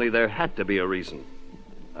 Only there had to be a reason.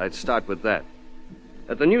 I'd start with that.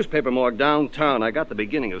 At the newspaper morgue downtown, I got the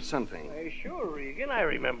beginning of something. Sure, Regan. I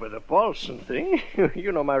remember the Paulson thing.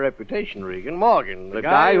 You know my reputation, Regan. Morgan. The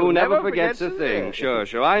guy who never forgets a thing.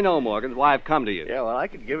 Sure. I know, Morgan. Why I've come to you. Yeah, well, I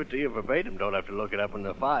could give it to you verbatim. Don't have to look it up in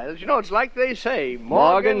the files. You know, it's like they say.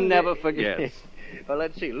 Morgan never forgets. Well,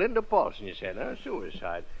 let's see. Linda Paulson, you said, huh?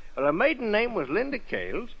 Suicide. Well, her maiden name was Linda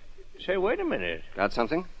Cales. Say, wait a minute. Got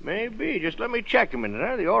something? Maybe. Just let me check a minute,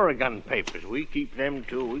 huh? The Oregon papers. We keep them,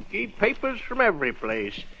 too. We keep papers from every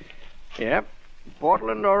place. Yep.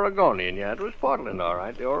 Portland, Oregonian. Yeah, it was Portland, all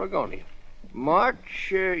right. The Oregonian. March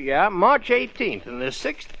 18th. And the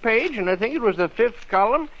 6th page, and I think it was the 5th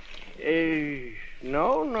column.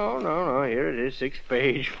 No. Here it is, 6th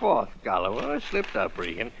page, 4th column. Well, I slipped up,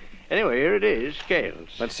 Regan. Anyway, here it is, Cales.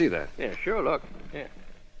 Let's see that. Yeah, sure, look. Yeah.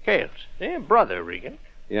 Cales. Yeah, brother, Regan.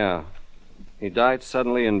 Yeah. He died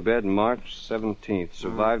suddenly in bed March 17th,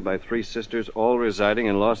 survived by 3 sisters, all residing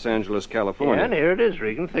in Los Angeles, California. Yeah, and here it is,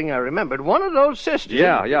 Regan. Thing I remembered. One of those sisters.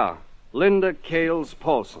 Yeah. Linda Cales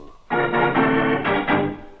Paulson.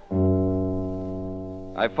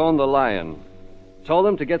 I phoned the Lion. Told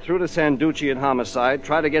them to get through to Sanducci at Homicide,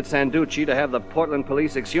 try to get Sanducci to have the Portland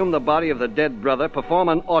police exhume the body of the dead brother, perform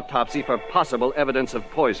an autopsy for possible evidence of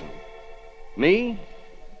poison. Me?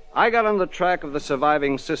 I got on the track of the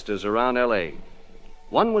surviving sisters around L.A.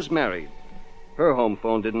 One was married. Her home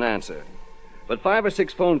phone didn't answer. But 5 or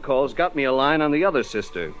 6 phone calls got me a line on the other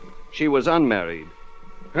sister. She was unmarried.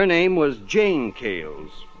 Her name was Jane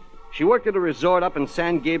Cales. She worked at a resort up in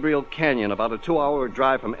San Gabriel Canyon, about a 2-hour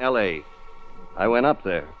drive from L.A. I went up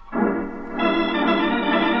there.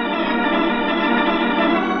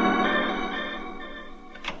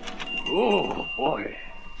 Oh, boy.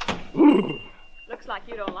 Looks like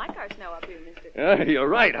you don't like our snow up here, mister. You're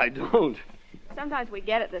right, I don't. Sometimes we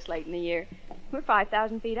get it this late in the year. We're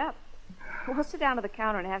 5,000 feet up. We'll sit down to the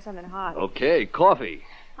counter and have something hot. Okay, coffee.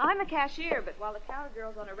 I'm the cashier, but while the counter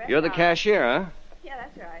girl's on a rest You're the hour- cashier, huh? Yeah,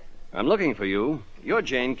 that's right. I'm looking for you. You're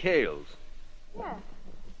Jane Cales. Yeah.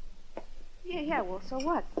 Yeah, well, so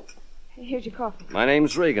what? Here's your coffee. My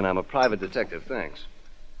name's Regan. I'm a private detective. Thanks.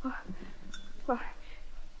 Well,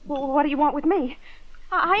 what do you want with me?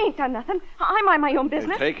 I ain't done nothing. I mind my own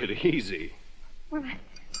business. Hey, take it easy. Well,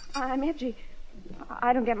 I'm edgy.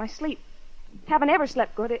 I don't get my sleep. Haven't ever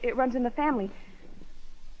slept good. It runs in the family.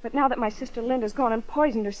 But now that my sister Linda's gone and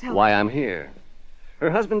poisoned herself... Why I'm here.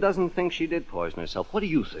 Her husband doesn't think she did poison herself. What do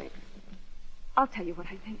you think? I'll tell you what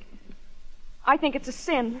I think. I think it's a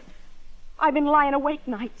sin. I've been lying awake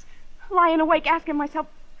nights. Lying awake asking myself,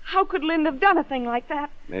 how could Linda have done a thing like that?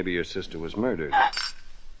 Maybe your sister was murdered.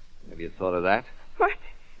 Have you thought of that? What?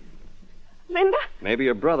 Linda? Maybe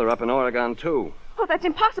your brother up in Oregon, too. Oh, that's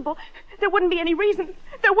impossible. There wouldn't be any reason.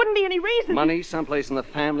 There wouldn't be any reason. Money someplace in the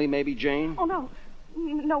family, maybe, Jane? Oh, no.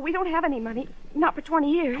 No, we don't have any money. Not for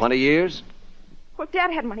 20 years. 20 years? Well,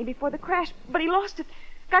 Dad had money before the crash, but he lost it.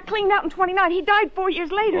 Got cleaned out in 29. He died 4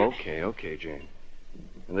 years later. Okay, Jane.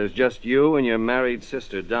 And there's just you and your married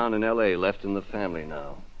sister down in L.A. left in the family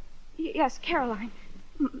now. Yes, Caroline.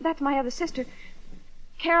 That's my other sister.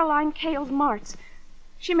 Caroline Cales Martz.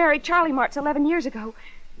 She married Charlie Martz 11 years ago.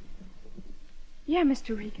 Yeah,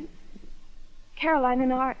 Mr. Regan. Caroline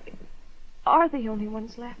and I are the only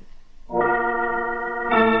ones left.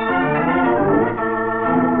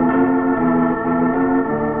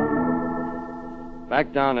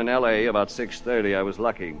 Back down in L.A. about 6:30, I was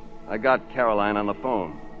lucky. I got Caroline on the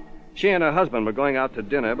phone. She and her husband were going out to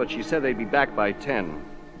dinner, but she said they'd be back by 10.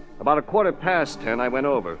 About 10:15, I went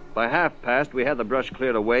over. By 10:30, we had the brush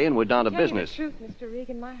cleared away and we're down to business. Tell you the truth, Mr.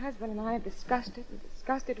 Regan, my husband and I have discussed it.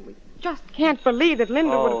 We just can't believe that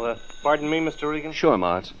Linda would have... Pardon me, Mr. Regan? Sure,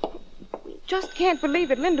 Martz. Just can't believe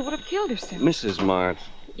that Linda would have killed herself. Mrs. Martz,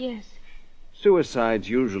 Yes. suicide's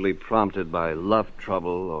usually prompted by love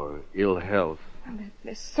trouble or ill health. Well,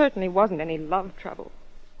 there certainly wasn't any love trouble.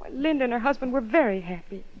 Why, Linda and her husband were very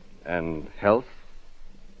happy. And health?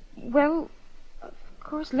 Well, of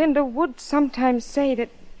course, Linda would sometimes say that...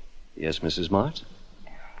 Yes, Mrs. Martz?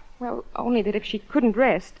 Well, only that if she couldn't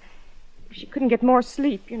rest, if she couldn't get more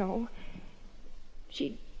sleep,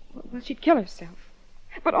 she'd kill herself.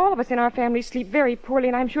 But all of us in our family sleep very poorly,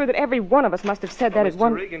 and I'm sure that every one of us must have said that at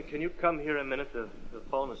one... Mr. Regan, can you come here a minute? The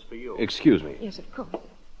phone is for you. Excuse me. Yes, of course.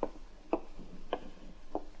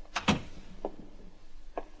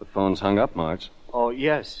 The phone's hung up, Martz. Oh,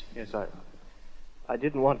 yes. I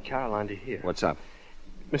didn't want Caroline to hear. What's up?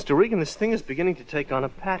 Mr. Regan, this thing is beginning to take on a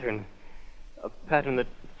pattern. A pattern that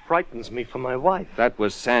frightens me for my wife. That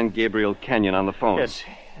was San Gabriel Canyon on the phone. Yes,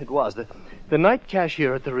 it was. The night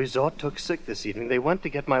cashier at the resort took sick this evening. They went to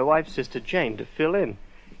get my wife's sister Jane to fill in.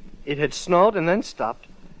 It had snowed and then stopped.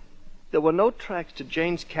 There were no tracks to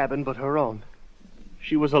Jane's cabin but her own.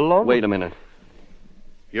 She was alone. Wait a minute.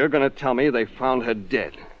 You're going to tell me they found her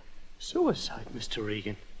dead? Suicide, Mr.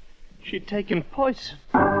 Regan. She'd taken poison.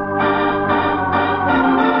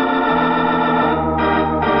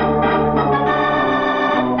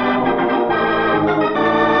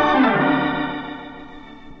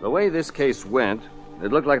 The way this case went,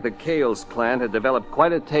 it looked like the Cales clan had developed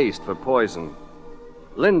quite a taste for poison.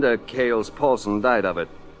 Linda Cales Paulson died of it.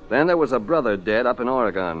 Then there was a brother dead up in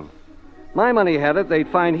Oregon. My money had it they'd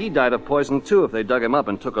find he died of poison, too, if they dug him up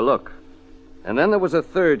and took a look. And then there was a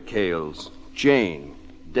third Cales, Jane,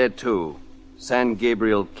 dead, too. San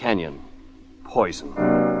Gabriel Canyon. Poison.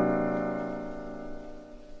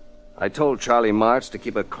 I told Charlie Martz to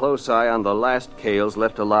keep a close eye on the last Cales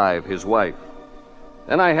left alive, his wife.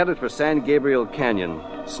 Then I headed for San Gabriel Canyon.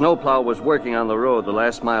 Snowplow was working on the road the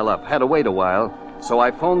last mile up. Had to wait a while, so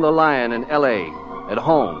I phoned the Lion in L.A. At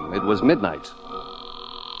home, it was midnight.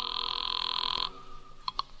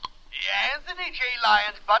 Anthony J.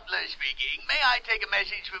 Lyon's butler speaking. May I take a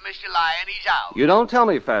message for Mr. Lyon? He's out. You don't tell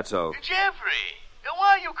me, Fatso. Jeffrey,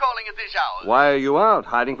 why are you calling at this hour? Why are you out?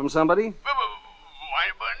 Hiding from somebody?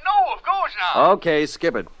 No, of course not. Okay,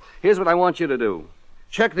 skip it. Here's what I want you to do.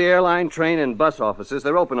 Check the airline, train, and bus offices.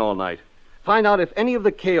 They're open all night. Find out if any of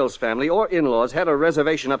the Cales family or in-laws had a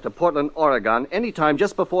reservation up to Portland, Oregon, any time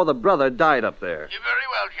just before the brother died up there. You're very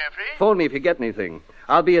well, Jeffrey. Phone me if you get anything.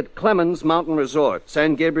 I'll be at Clemens Mountain Resort,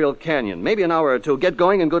 San Gabriel Canyon. Maybe an hour or two. Get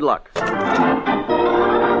going and good luck.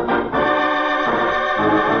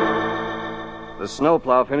 The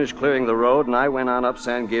snowplow finished clearing the road, and I went on up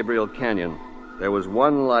San Gabriel Canyon. There was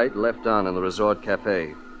one light left on in the resort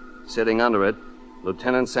cafe. Sitting under it,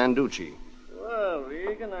 Lieutenant Sanducci. Well,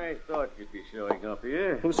 Regan, I thought you'd be showing up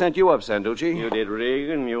here. Who sent you up, Sanducci? You did,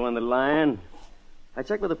 Regan. You and the Lion. I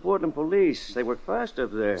checked with the Portland police. They work fast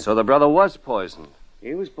up there. So the brother was poisoned.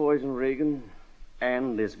 He was poisoned, Regan.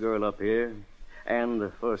 And this girl up here. And the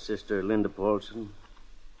first sister, Linda Paulson.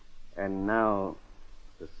 And now,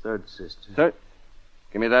 the third sister.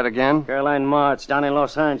 Give me that again. Caroline Martz, down in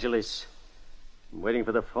Los Angeles. I'm waiting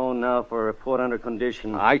for the phone now for a report under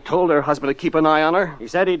condition. I told her husband to keep an eye on her. He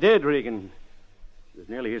said he did, Regan. She was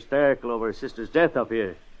nearly hysterical over her sister's death up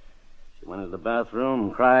here. She went into the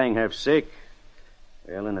bathroom, crying, half sick.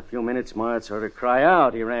 Well, in a few minutes, Martz heard her cry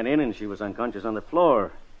out. He ran in, and she was unconscious on the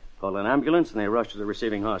floor. Called an ambulance, and they rushed to the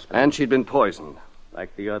receiving hospital. And she'd been poisoned.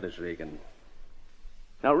 Like the others, Regan.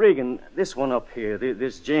 Now, Regan, this one up here,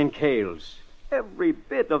 this Jane Cales, every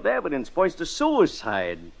bit of evidence points to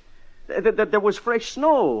suicide. There was fresh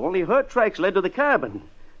snow. Only her tracks led to the cabin.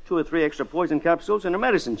 2 or 3 extra poison capsules in her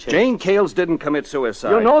medicine chest. Jane Cales didn't commit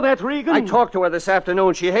suicide. You know that, Regan? I talked to her this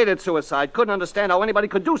afternoon. She hated suicide. Couldn't understand how anybody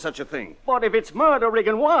could do such a thing. But if it's murder,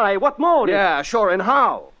 Regan, why? What motive? Yeah, sure. And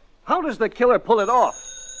how? How does the killer pull it off?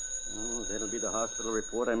 Oh, that'll be the hospital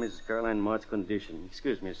report on Mrs. Caroline Martz's condition.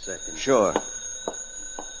 Excuse me a second. Sure.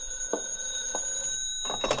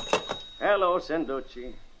 Hello,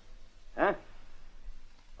 Sanducci. Huh?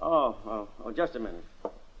 Oh, just a minute.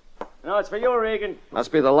 No, it's for you, Regan.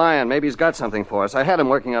 Must be the Lion. Maybe he's got something for us. I had him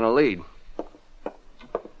working on a lead.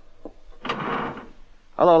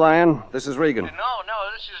 Hello, Lion. This is Regan. No,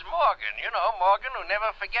 this is Morgan. You know, Morgan who never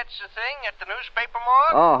forgets a thing at the newspaper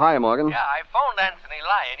morgue. Oh, hi, Morgan. Yeah, I phoned Anthony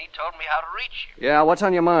Lyon. He told me how to reach you. Yeah, what's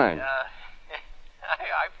on your mind?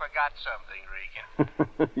 I forgot something,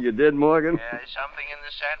 Regan. You did, Morgan? Yeah, something in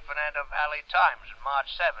the San Fernando Valley Times on March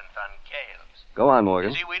 7th on Cales. Go on,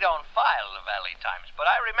 Morgan. You see, we don't file the Valley Times, but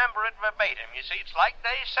I remember it verbatim. You see, it's like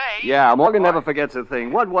they say. Yeah, Morgan never forgets a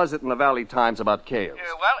thing. What was it in the Valley Times about Cales?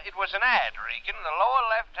 Well, it was an ad, Regan, in the lower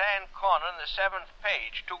left-hand corner in the 7th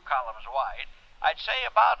page, 2 columns wide. I'd say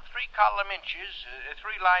about 3 column inches, a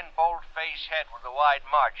 3-line bold-face head with a wide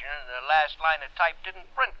margin, and the last line of type didn't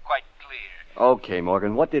print quite clear. Okay,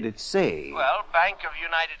 Morgan, what did it say? Well, Bank of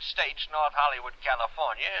United States, North Hollywood,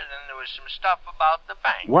 California, and then there was some stuff about the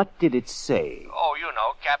bank. What did it say? Oh, you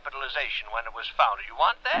know, capitalization when it was founded. You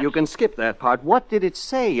want that? You can skip that part. What did it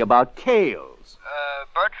say about Cales?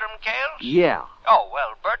 Bertram Cales? Yeah. Oh,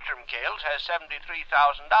 well, Bertram Cales has $73,000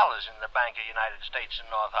 in the Bank of United States in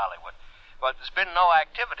North Hollywood. But there's been no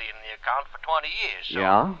activity in the account for 20 years. So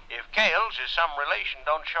Yeah? if Cales is some relation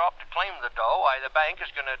don't show up to claim the dough, why, the bank is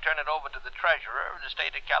going to turn it over to the treasurer of the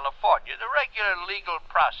state of California. The regular legal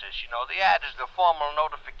process, you know. The ad is the formal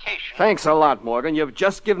notification. Thanks a lot, Morgan. You've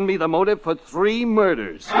just given me the motive for 3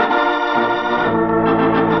 murders.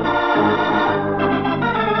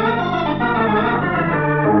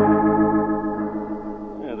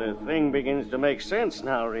 The thing begins to make sense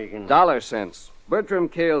now, Regan. $1 cents. Bertram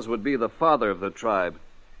Cales would be the father of the tribe.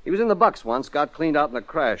 He was in the Bucks once, got cleaned out in a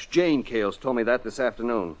crash. Jane Cales told me that this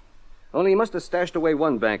afternoon. Only he must have stashed away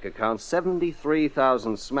one bank account,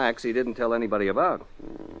 73,000 smacks he didn't tell anybody about.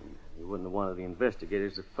 You wouldn't have wanted the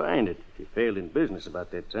investigators to find it if you failed in business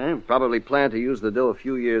about that time. Probably planned to use the dough a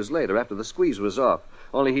few years later, after the squeeze was off.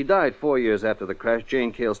 Only he died 4 years after the crash.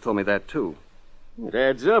 Jane Cales told me that, too. It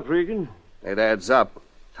adds up, Regan. It adds up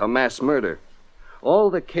to mass murder.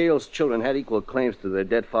 All the Cales children had equal claims to their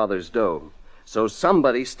dead father's dough. So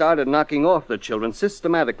somebody started knocking off the children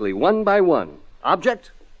systematically, one by one.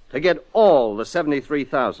 Object? To get all the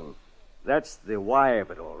 73,000. That's the why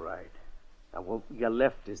of it, all right. Now, what you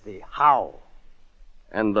left is the how.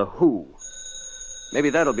 And the who.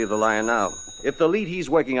 Maybe that'll be the Lion now. If the lead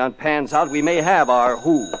he's working on pans out, we may have our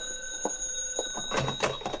who.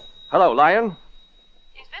 Hello, Lion?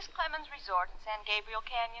 Is this Clemens Resort in San Gabriel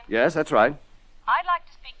Canyon? Yes, that's right. I'd like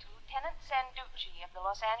to speak to Lieutenant Sanducci of the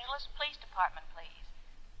Los Angeles Police Department, please.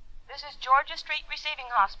 This is Georgia Street Receiving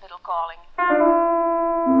Hospital calling.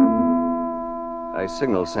 I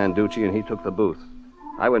signaled Sanducci, and he took the booth.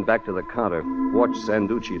 I went back to the counter, watched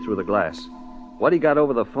Sanducci through the glass. What he got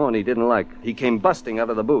over the phone he didn't like. He came busting out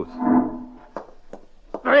of the booth.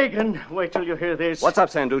 Regan, wait till you hear this. What's up,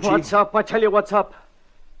 Sanducci? What's up? I tell you what's up.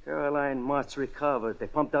 Caroline Martz recovered. They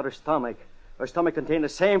pumped out her stomach. Her stomach contained the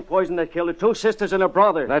same poison that killed her 2 sisters and her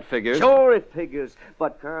brother. That figures. Sure, it figures.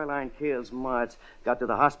 But Caroline Cales Martz got to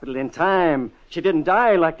the hospital in time. She didn't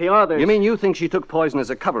die like the others. You mean you think she took poison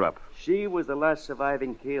as a cover-up? She was the last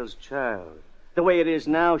surviving Cales child. The way it is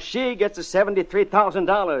now, she gets the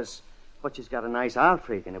 $73,000. But she's got a nice out,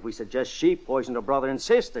 Regan, if we suggest she poisoned her brother and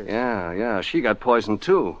sisters. Yeah, she got poisoned,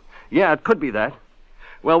 too. Yeah, it could be that.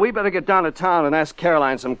 Well, we better get down to town and ask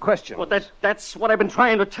Caroline some questions. Well, that's what I've been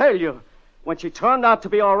trying to tell you. When she turned out to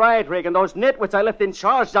be all right, Regan, those nitwits I left in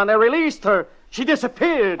charge down there released her. She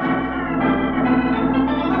disappeared.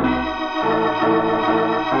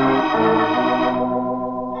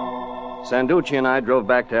 Sanducci and I drove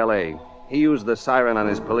back to L.A. He used the siren on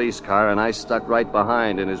his police car, and I stuck right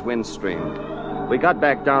behind in his windscreen. We got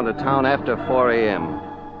back down to town after 4 a.m.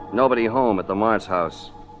 Nobody home at the Martz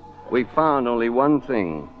house. We found only one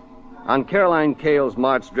thing. On Caroline Cale's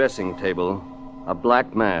Martz dressing table, a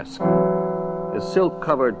black mask. A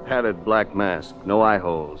silk-covered, padded black mask, no eye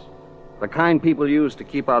holes. The kind people use to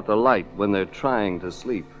keep out the light when they're trying to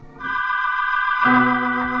sleep.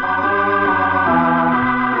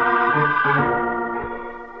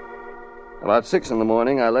 About 6 in the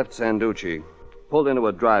morning, I left Sanducci, pulled into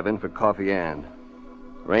a drive-in for Coffee Ann.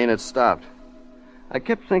 Rain had stopped. I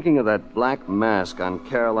kept thinking of that black mask on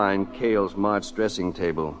Caroline Cale's Martz dressing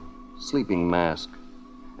table. Sleeping mask.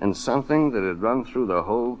 And something that had run through the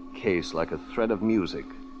whole case like a thread of music.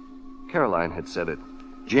 Caroline had said it.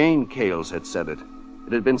 Jane Cales had said it.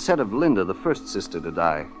 It had been said of Linda, the first sister to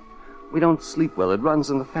die. We don't sleep well. It runs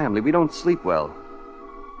in the family. We don't sleep well.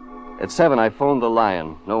 At 7, I phoned the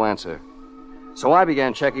Lion. No answer. So I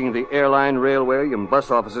began checking the airline, railway, and bus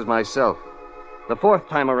offices myself. The 4th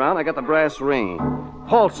time around, I got the brass ring.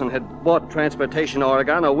 Paulson had bought Transportation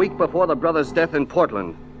Oregon a week before the brother's death in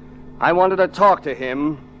Portland. I wanted to talk to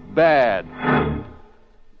him bad.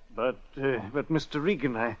 But Mr.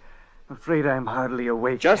 Regan, I'm afraid I'm hardly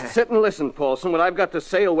awake. Just sit and listen, Paulson. What I've got to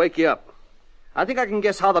say will wake you up. I think I can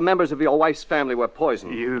guess how the members of your wife's family were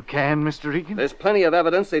poisoned. You can, Mr. Regan? There's plenty of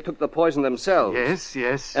evidence they took the poison themselves.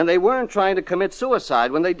 Yes. And they weren't trying to commit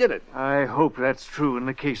suicide when they did it. I hope that's true in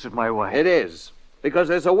the case of my wife. It is. Because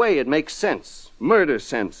there's a way it makes sense. Murder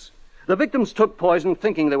sense. The victims took poison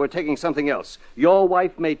thinking they were taking something else. Your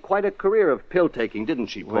wife made quite a career of pill-taking, didn't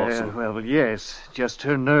she, Paulson? Well, yes. Just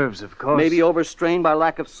her nerves, of course. Maybe overstrained by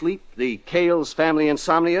lack of sleep? The Cales family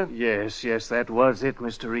insomnia? Yes, that was it,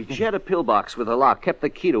 Mr. Regan. She had a pillbox with a lock, kept the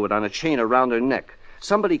key to it on a chain around her neck.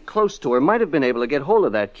 Somebody close to her might have been able to get hold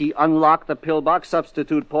of that key, unlock the pillbox,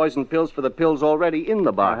 substitute poison pills for the pills already in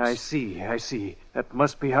the box. I see. That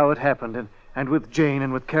must be how it happened, and with Jane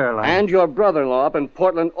and with Caroline. And your brother-in-law up in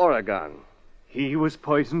Portland, Oregon. He was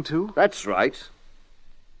poisoned, too? That's right.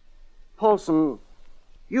 Paulson,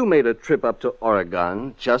 you made a trip up to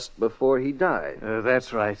Oregon just before he died.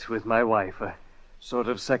 That's right, with my wife. A sort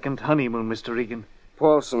of second honeymoon, Mr. Regan.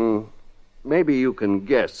 Paulson, maybe you can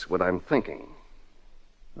guess what I'm thinking.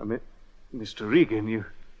 Mr. Regan, you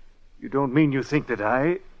don't mean you think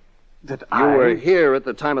that You were here at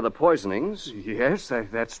the time of the poisonings. Yes,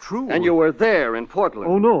 that's true. And you were there in Portland.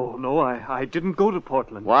 Oh, no, I didn't go to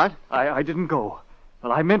Portland. What? I didn't go.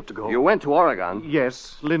 Well, I meant to go. You went to Oregon?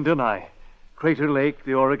 Yes, Linda and I. Crater Lake,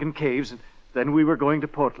 the Oregon Caves, and then we were going to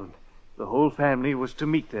Portland. The whole family was to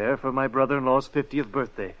meet there for my brother-in-law's 50th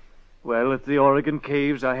birthday. Well, at the Oregon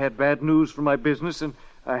Caves, I had bad news for my business, and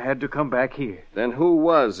I had to come back here. Then who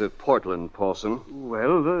was at Portland, Paulson?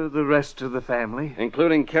 Well, the rest of the family.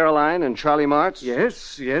 Including Caroline and Charlie Martz?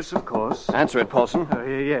 Yes, of course. Answer it, Paulson.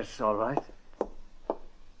 Yes, all right.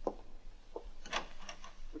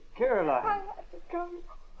 Caroline. I had to come.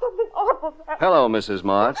 Something awful happened. Hello, Mrs.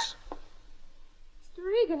 Martz. Mr.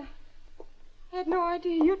 Regan, I had no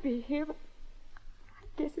idea you'd be here, but I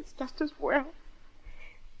guess it's just as well.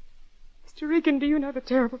 Mr. Regan, do you know the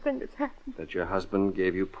terrible thing that's happened? That your husband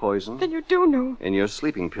gave you poison? Then you do know. In your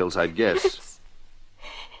sleeping pills, I'd guess.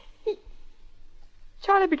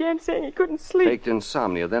 Charlie began saying he couldn't sleep. Faked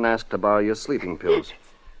insomnia, then asked to borrow your sleeping pills.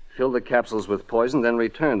 Filled the capsules with poison, then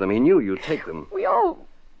returned them. He knew you'd take them. We all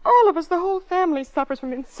of us, the whole family suffers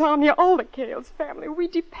from insomnia. All the Cales family. We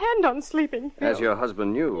depend on sleeping pills. As your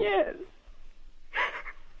husband knew. Yes.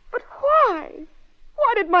 But why?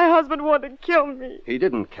 Why did my husband want to kill me? He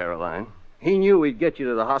didn't, Caroline. He knew he'd get you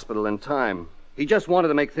to the hospital in time. He just wanted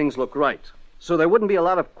to make things look right. So there wouldn't be a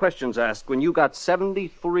lot of questions asked when you got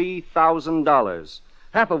 $73,000,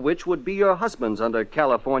 half of which would be your husband's under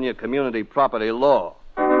California community property law.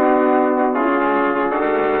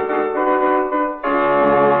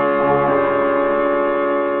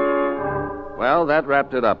 Well, that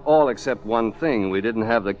wrapped it up. All except one thing. We didn't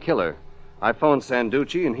have the killer. I phoned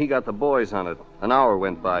Sanducci, and he got the boys on it. An hour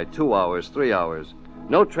went by, 2 hours, 3 hours.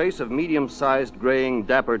 No trace of medium-sized, graying,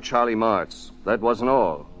 dapper Charlie Martz. That wasn't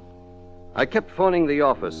all. I kept phoning the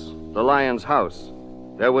office, the Lion's house.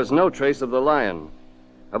 There was no trace of the Lion.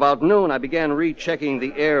 About noon, I began rechecking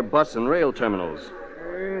the air, bus, and rail terminals.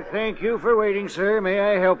 Thank you for waiting, sir. May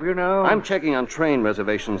I help you now? I'm checking on train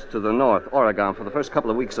reservations to the north, Oregon, for the first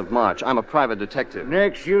couple of weeks of March. I'm a private detective.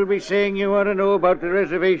 Next, you'll be saying you want to know about the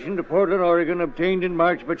reservation to Portland, Oregon, obtained in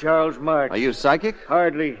March by Charles Martz. Are you psychic?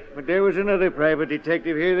 Hardly. But there was another private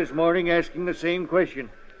detective here this morning asking the same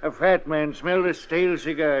question. A fat man. Smell the stale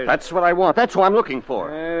cigars. That's what I want. That's who I'm looking for.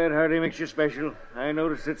 That hardly makes you special. I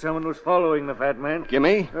noticed that someone was following the fat man.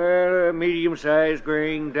 Gimme? A medium-sized,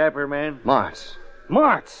 graying, dapper man. Martz.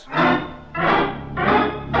 Martz!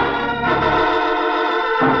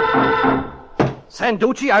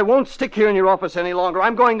 Sanducci, I won't stick here in your office any longer.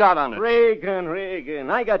 I'm going out on it. Regan.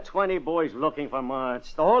 I got 20 boys looking for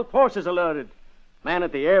Martz. The whole force is alerted. Man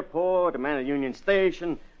at the airport, a man at Union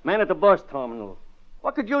Station, man at the bus terminal.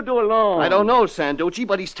 What could you do alone? I don't know, Sanducci,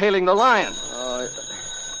 but he's tailing the lion.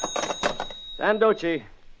 Sanducci.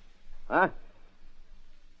 Huh?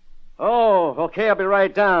 Oh, okay, I'll be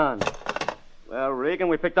right down. Well, Regan,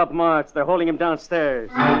 we picked up Martz. They're holding him downstairs.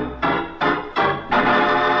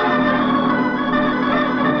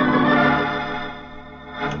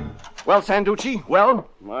 Well, Sanducci, well?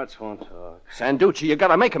 Martz won't talk. Sanducci, you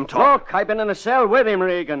gotta make him talk. Look, I've been in a cell with him,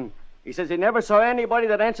 Regan. He says he never saw anybody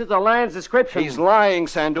that answers the lion's description. He's lying,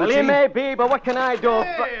 Sanducci. Well, he may be, but what can I do?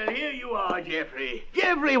 Well, here you are, Jeffrey.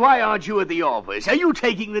 Jeffrey, why aren't you at the office? Are you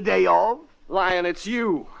taking the day off? Lion, it's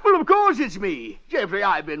you. Well, of course it's me. Jeffrey,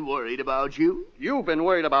 I've been worried about you. You've been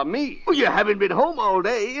worried about me. Well, you haven't been home all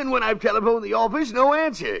day, and when I've telephoned the office, no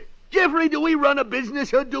answer. Jeffrey, do we run a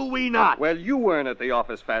business or do we not? Well, you weren't at the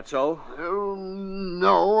office, Fatso.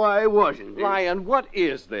 No, I wasn't. Lion, what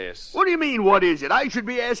is this? What do you mean, what is it? I should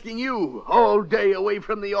be asking you. All day away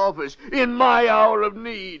from the office, in my hour of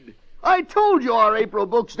need. I told you our April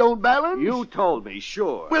books don't balance. You told me,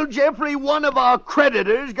 sure. Well, Jeffrey, one of our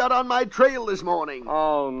creditors got on my trail this morning.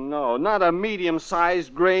 Oh, no, not a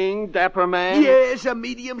medium-sized, graying, dapper man? Yes, a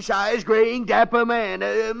medium-sized, graying, dapper man.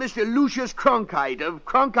 Mr. Lucius Cronkite of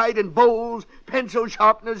Cronkite and Bowles, Pencil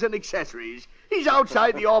Sharpeners and Accessories. He's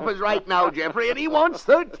outside the office right now, Jeffrey, and he wants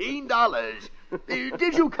 $13.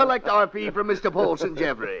 Did you collect our fee from Mr. Paulson,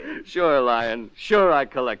 Jeffrey? Sure, Lion. Sure, I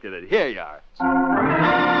collected it. Here you are.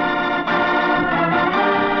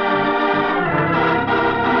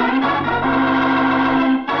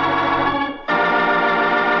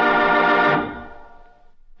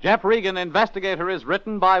 Jeff Regan, Investigator, is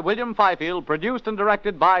written by William Fifield, produced and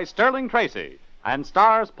directed by Sterling Tracy, and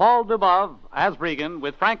stars Paul Dubov as Regan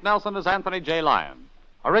with Frank Nelson as Anthony J. Lyon.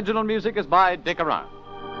 Original music is by Dick Arant.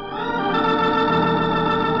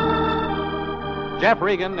 Jeff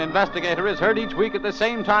Regan, Investigator, is heard each week at the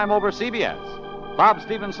same time over CBS. Bob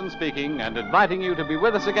Stevenson speaking and inviting you to be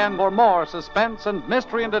with us again for more suspense and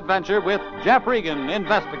mystery and adventure with Jeff Regan,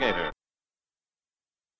 Investigator.